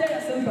can play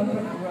yourself.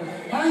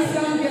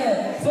 Handsome girl.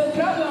 So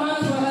clap your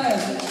hands for her.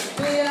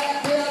 They are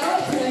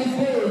about to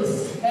engage,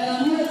 and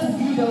I'm here to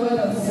give the word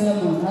of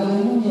sermon.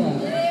 Hallelujah.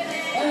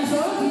 And so I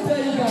want to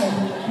tell you guys,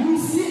 you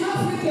see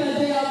Africans,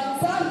 they are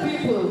bad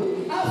people.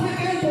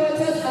 African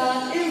cultures are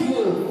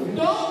evil.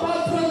 Don't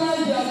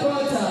patronize their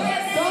culture.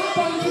 Don't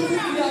contribute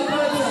to their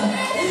culture.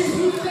 If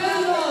you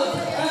cannot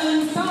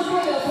and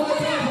sample their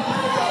culture from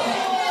Africa,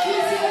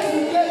 this year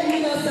you get me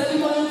the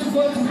ceremony to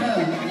go to them.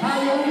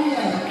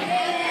 Hallelujah.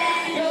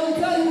 They will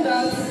tell you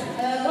that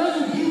when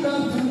you give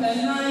them to a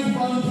nice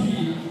country,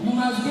 you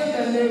must get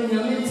the name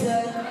Yamiche,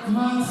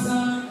 Mansa,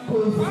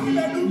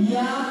 Kofi,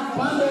 Ya,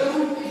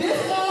 Pandaru.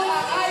 These all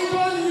are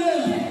idol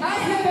names.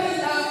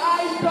 Africans are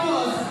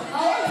idols. I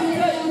want to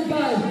tell you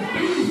guys,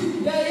 please,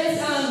 there is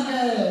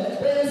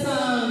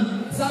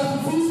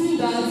substitution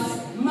that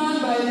man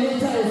by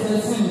nature is a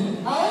sin.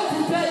 I want to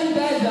tell you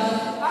guys that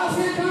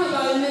African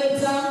by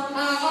nature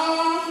are all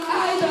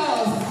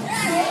idols.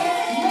 So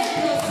make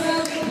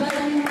yourself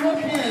like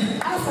Europeans.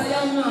 As I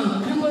am now,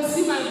 you will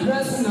see my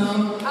dress now.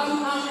 I'm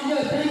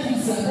here. Thank you,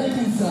 sir. Thank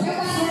you, sir. So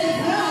dress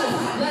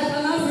like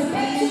an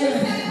African here.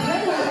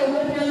 Dress like a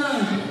European man.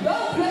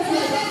 Don't dress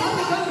like the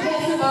African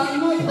dresses are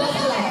not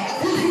popular.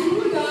 If you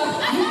do that,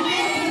 you go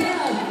to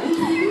hell. If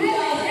you do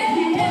that,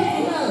 you go to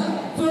hell.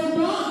 So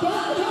don't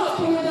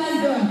apologize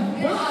them.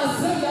 Don't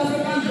accept the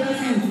African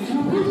dressing. You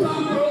put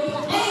on clothes.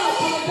 Don't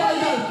apologize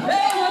them.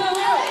 Hey,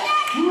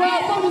 you are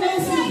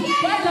abomination.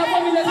 Why is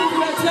abomination to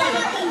the church?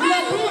 You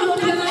are doing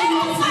European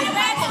nation.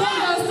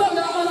 Stop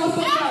that man of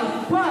God.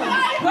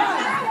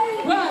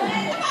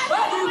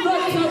 Why do you call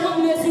this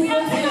abomination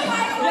here?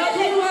 You are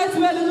doing right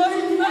well.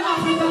 You know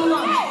African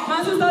one. My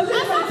sister, this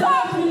is what's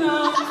happening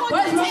now.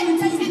 What is wrong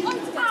with you?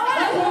 What's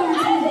wrong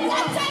with you?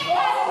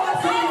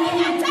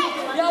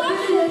 You are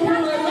doing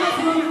European well. What's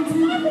wrong with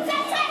you?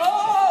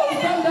 Oh,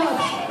 stop that.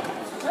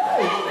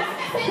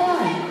 Hey,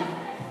 why?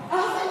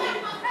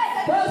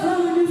 What's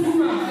wrong with this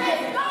woman? Hey,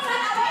 stop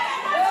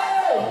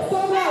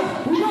that.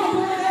 We don't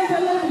apologize the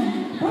lady.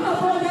 Don't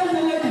apologize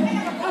the lady.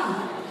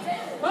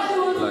 Why do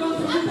you want to come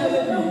to meet the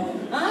lady?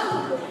 Huh?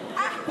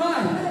 Why?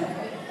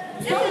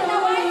 Stop that.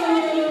 Why are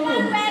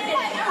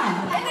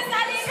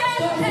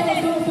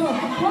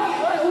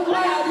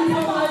you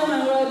following my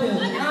wedding?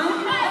 Huh?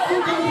 You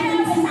come to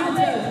this church.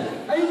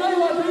 And you know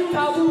you are doing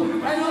taboo.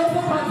 And you also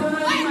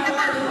patronizing my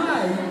wedding.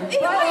 Why?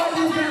 Why are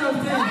these kind of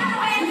things?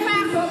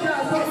 Stop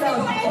that.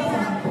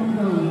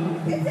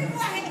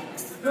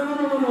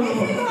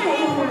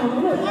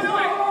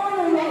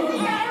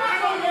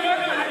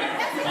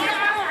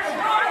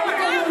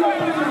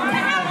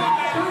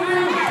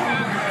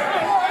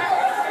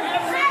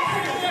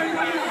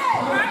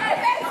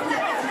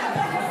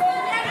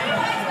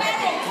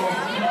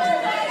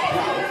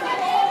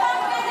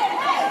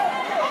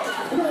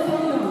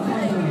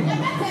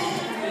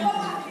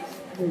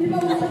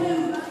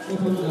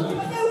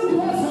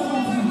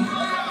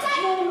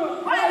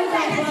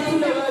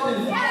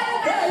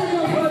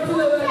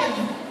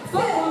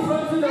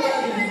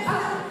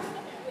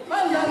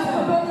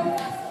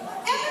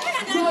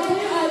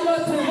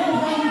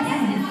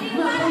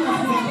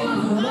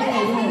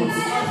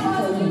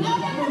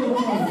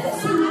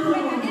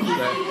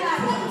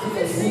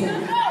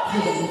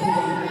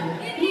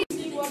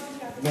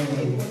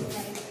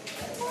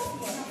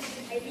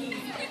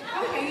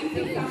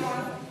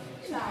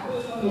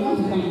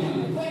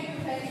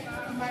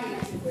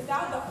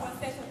 Without the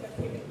consent of the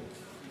parents.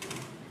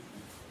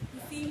 You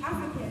see,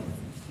 Africans,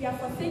 we are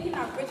forsaking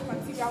our rich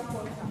material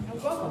culture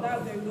and go for that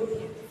of the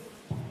Europeans.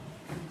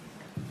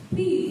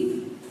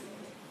 Please,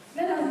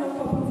 let us not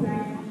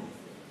compromise.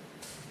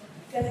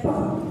 The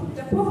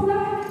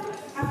popular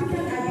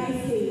African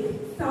identity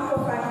stand for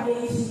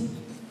fragmentation.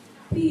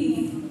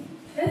 Please,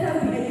 let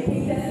us be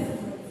educated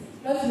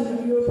citizens,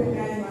 not European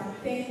guys.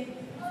 Thank you.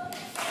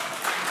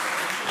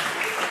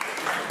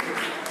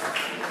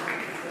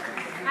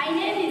 My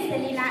name is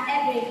Selina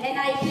Edwin, and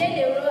I play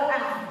the role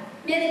as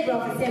Miss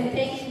Professor.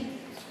 Thank you.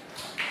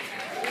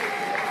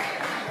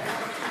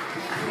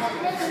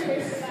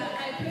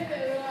 play the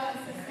role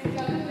as a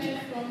singer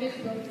from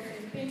April.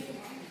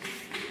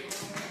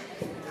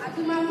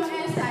 Adumako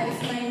Esther is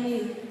my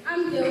name.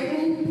 I'm the one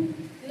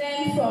who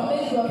learned from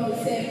April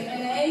herself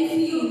and I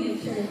MC in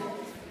the show.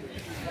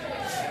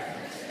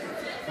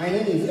 My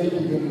name is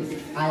Elton Davis.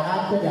 I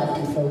acted as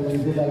Mr.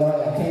 Winslow, the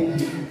lawyer.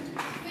 Thank you.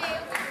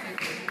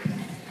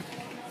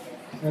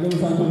 My name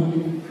is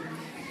Anthony.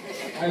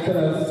 I acted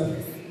as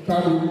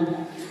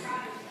Kabi,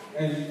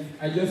 and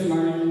I just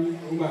married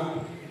Uma,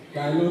 but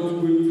I know to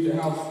going to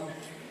the house,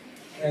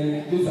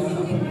 and this has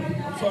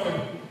happened. I'm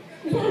sorry.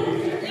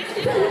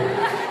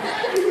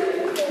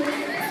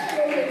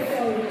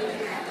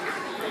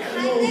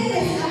 My name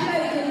is Amber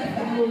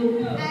Jennifer.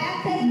 I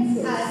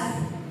acted as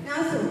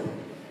Naso.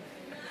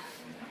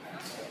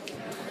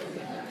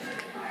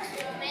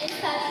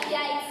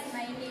 Nastasia is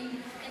my name,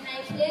 and I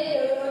play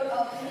the role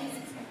of Miss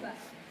Cooper.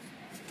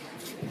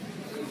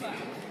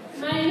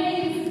 My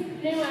name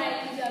is Rema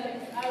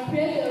Elizabeth. I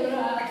play the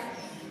role of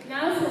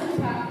Naso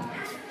Cooper.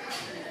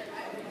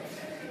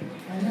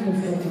 My name is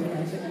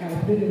Robert, and I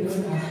play the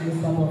role as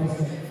Mr.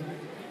 Morrison.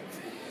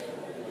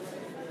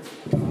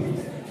 My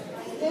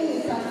name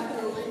is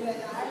Anthony, and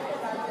I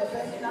acted as the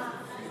best man.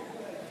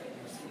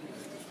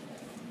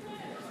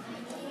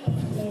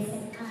 Yes,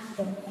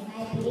 and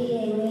I play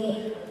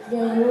the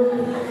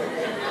role.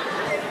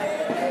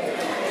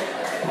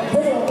 I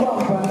play the role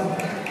of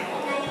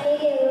And I play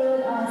the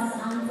role of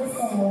Auntie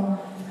Sarah.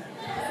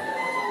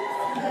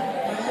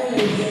 My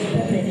name is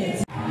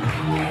Pepe.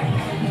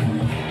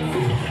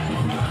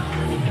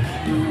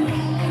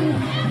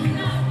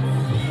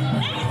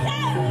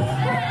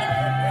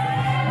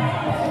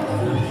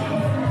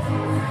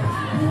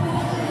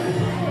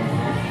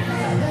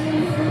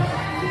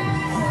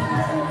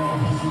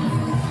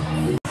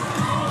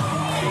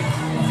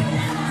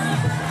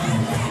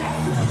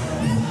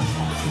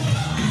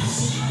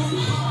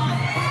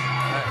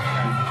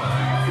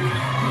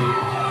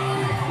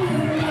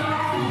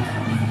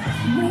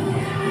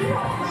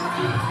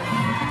 Thank you.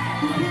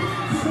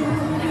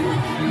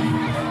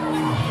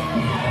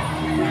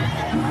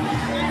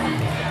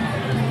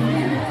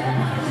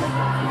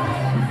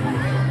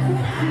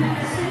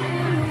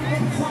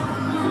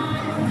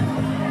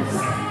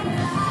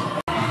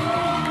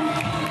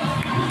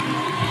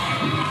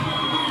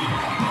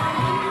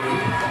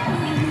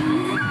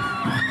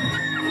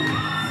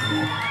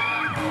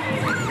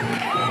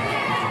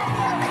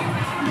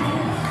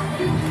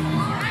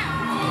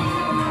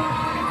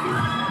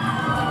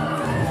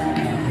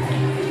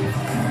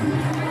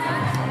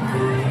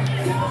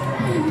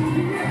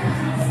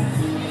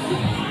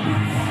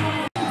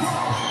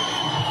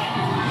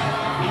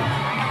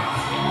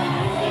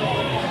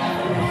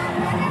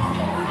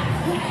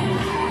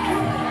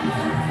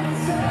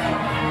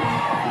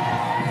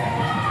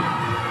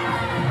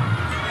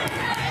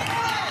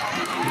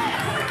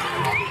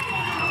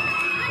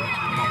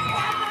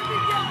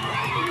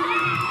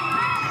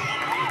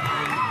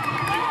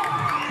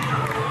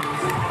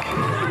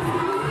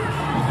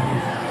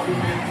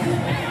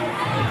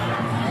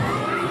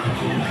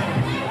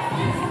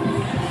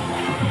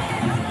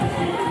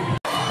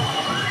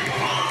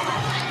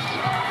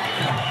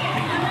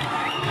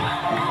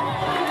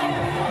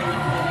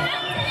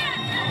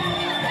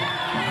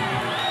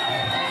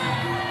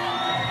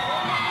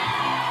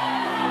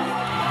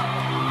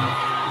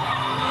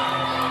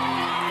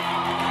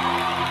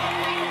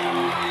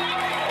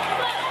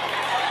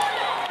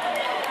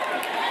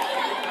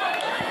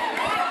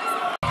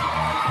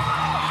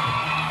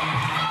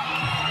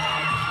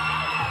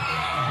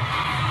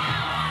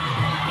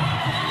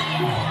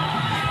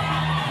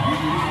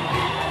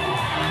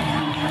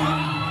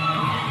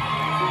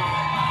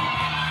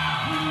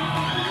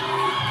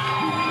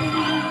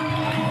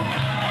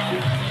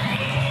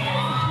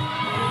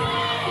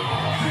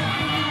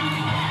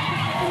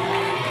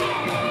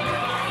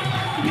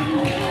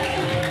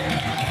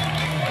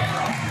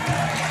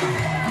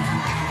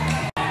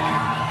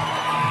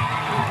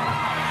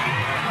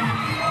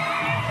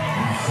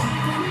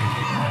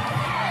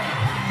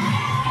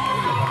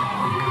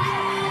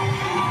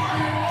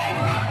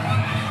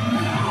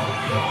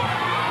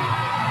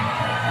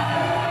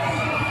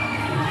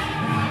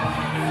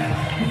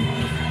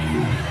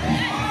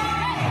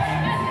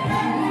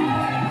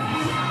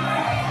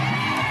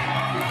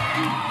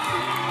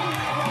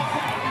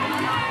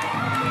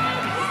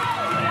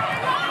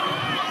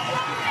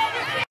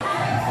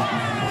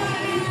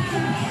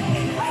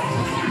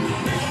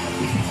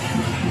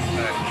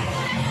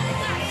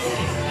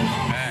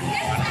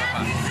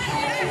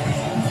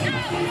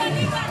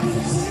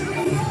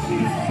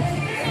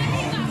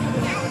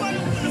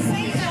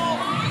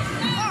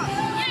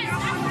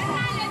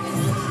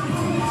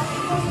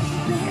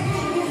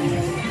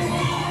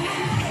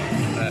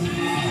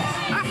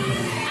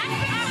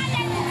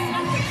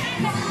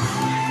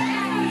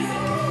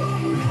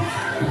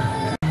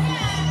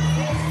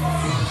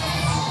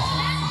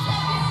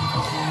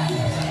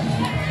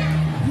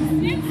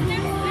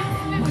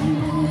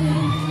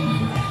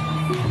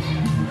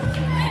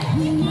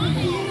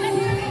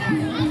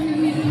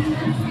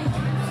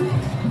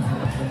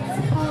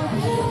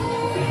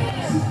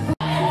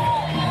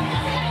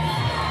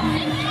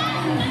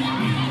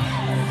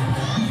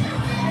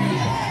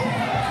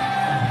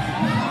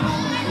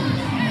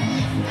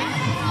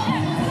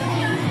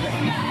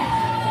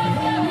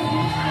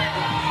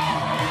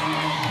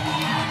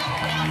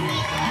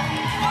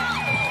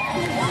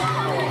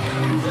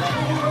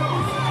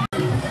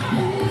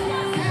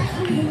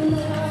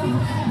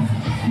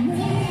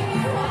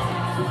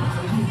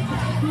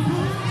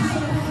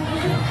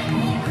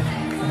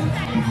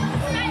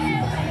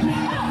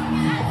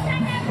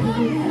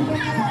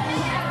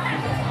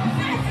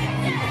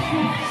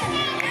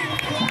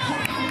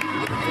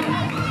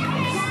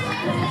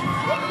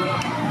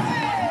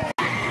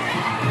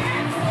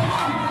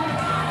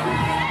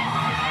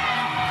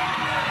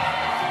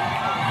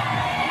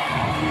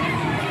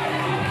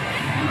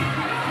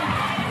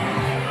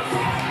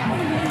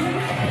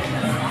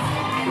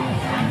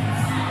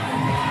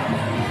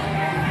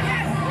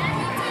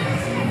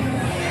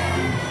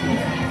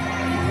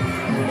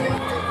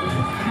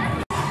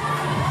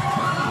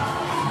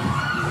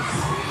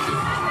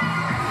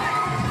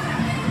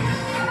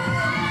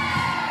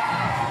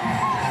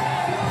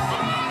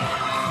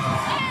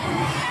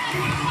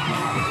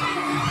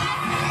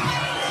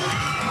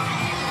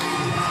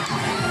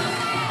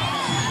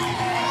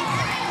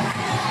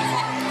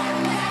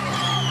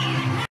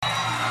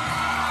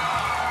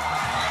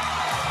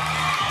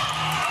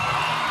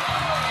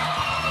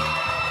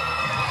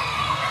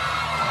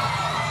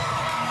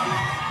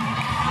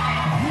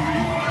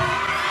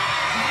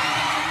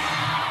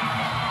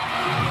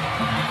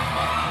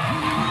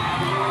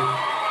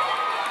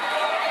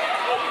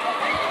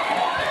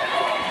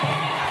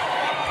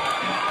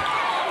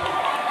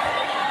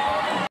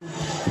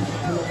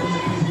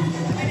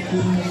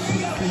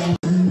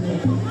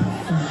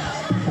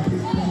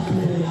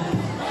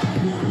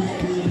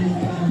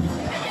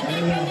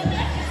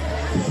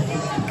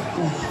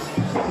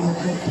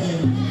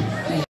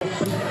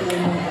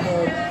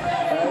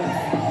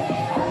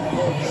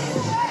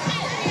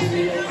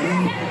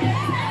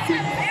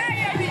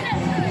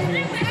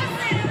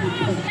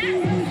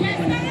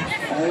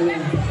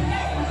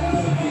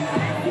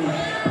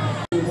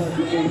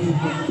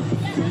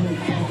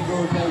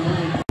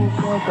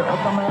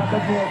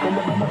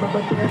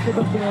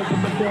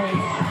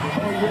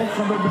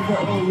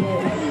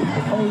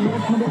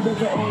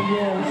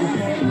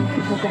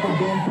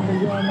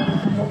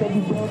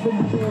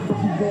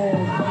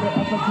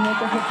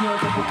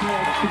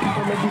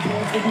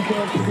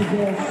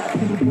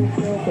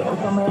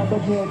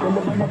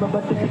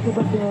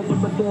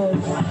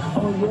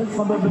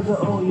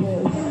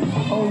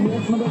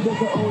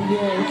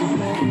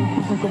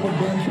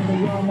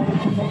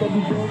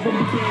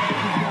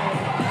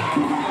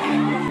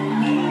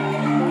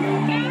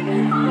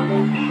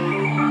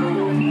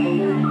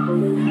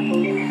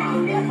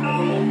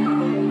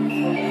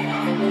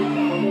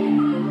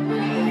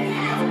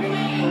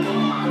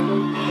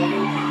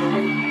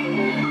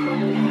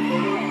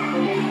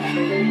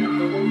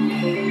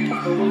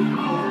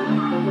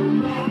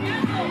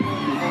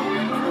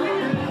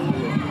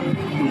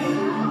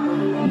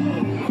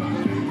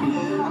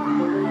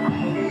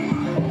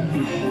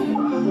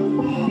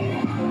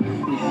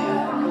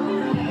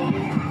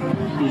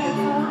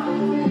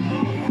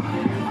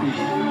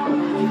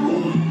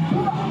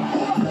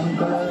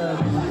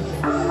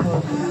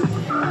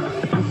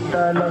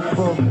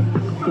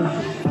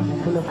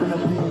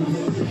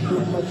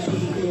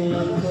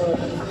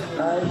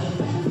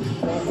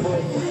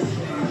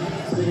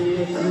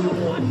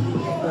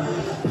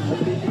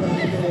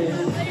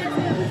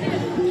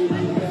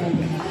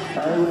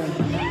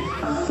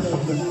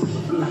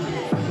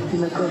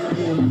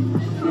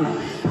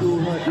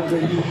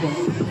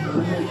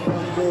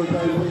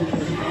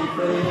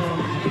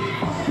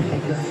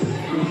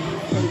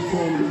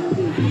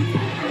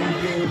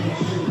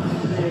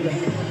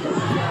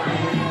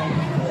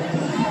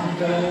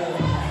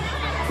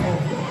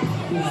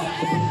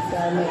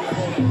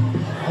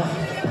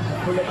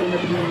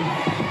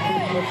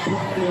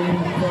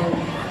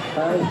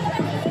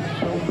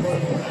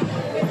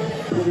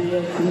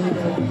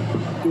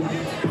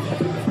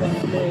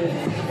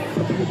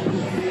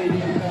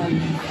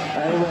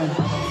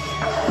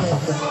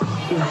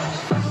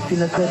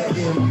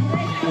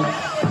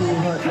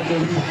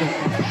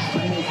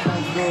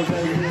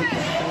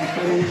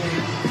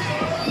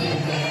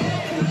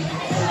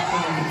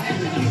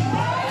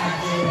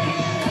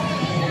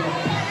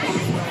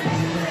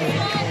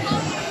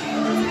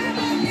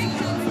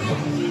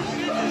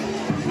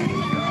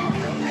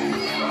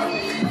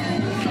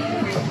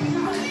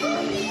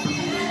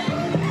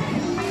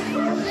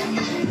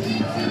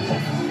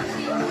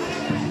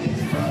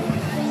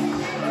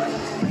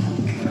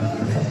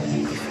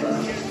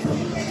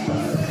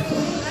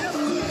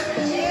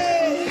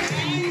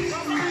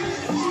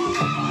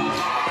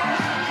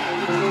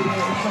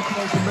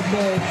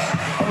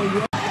 Oh,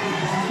 yeah.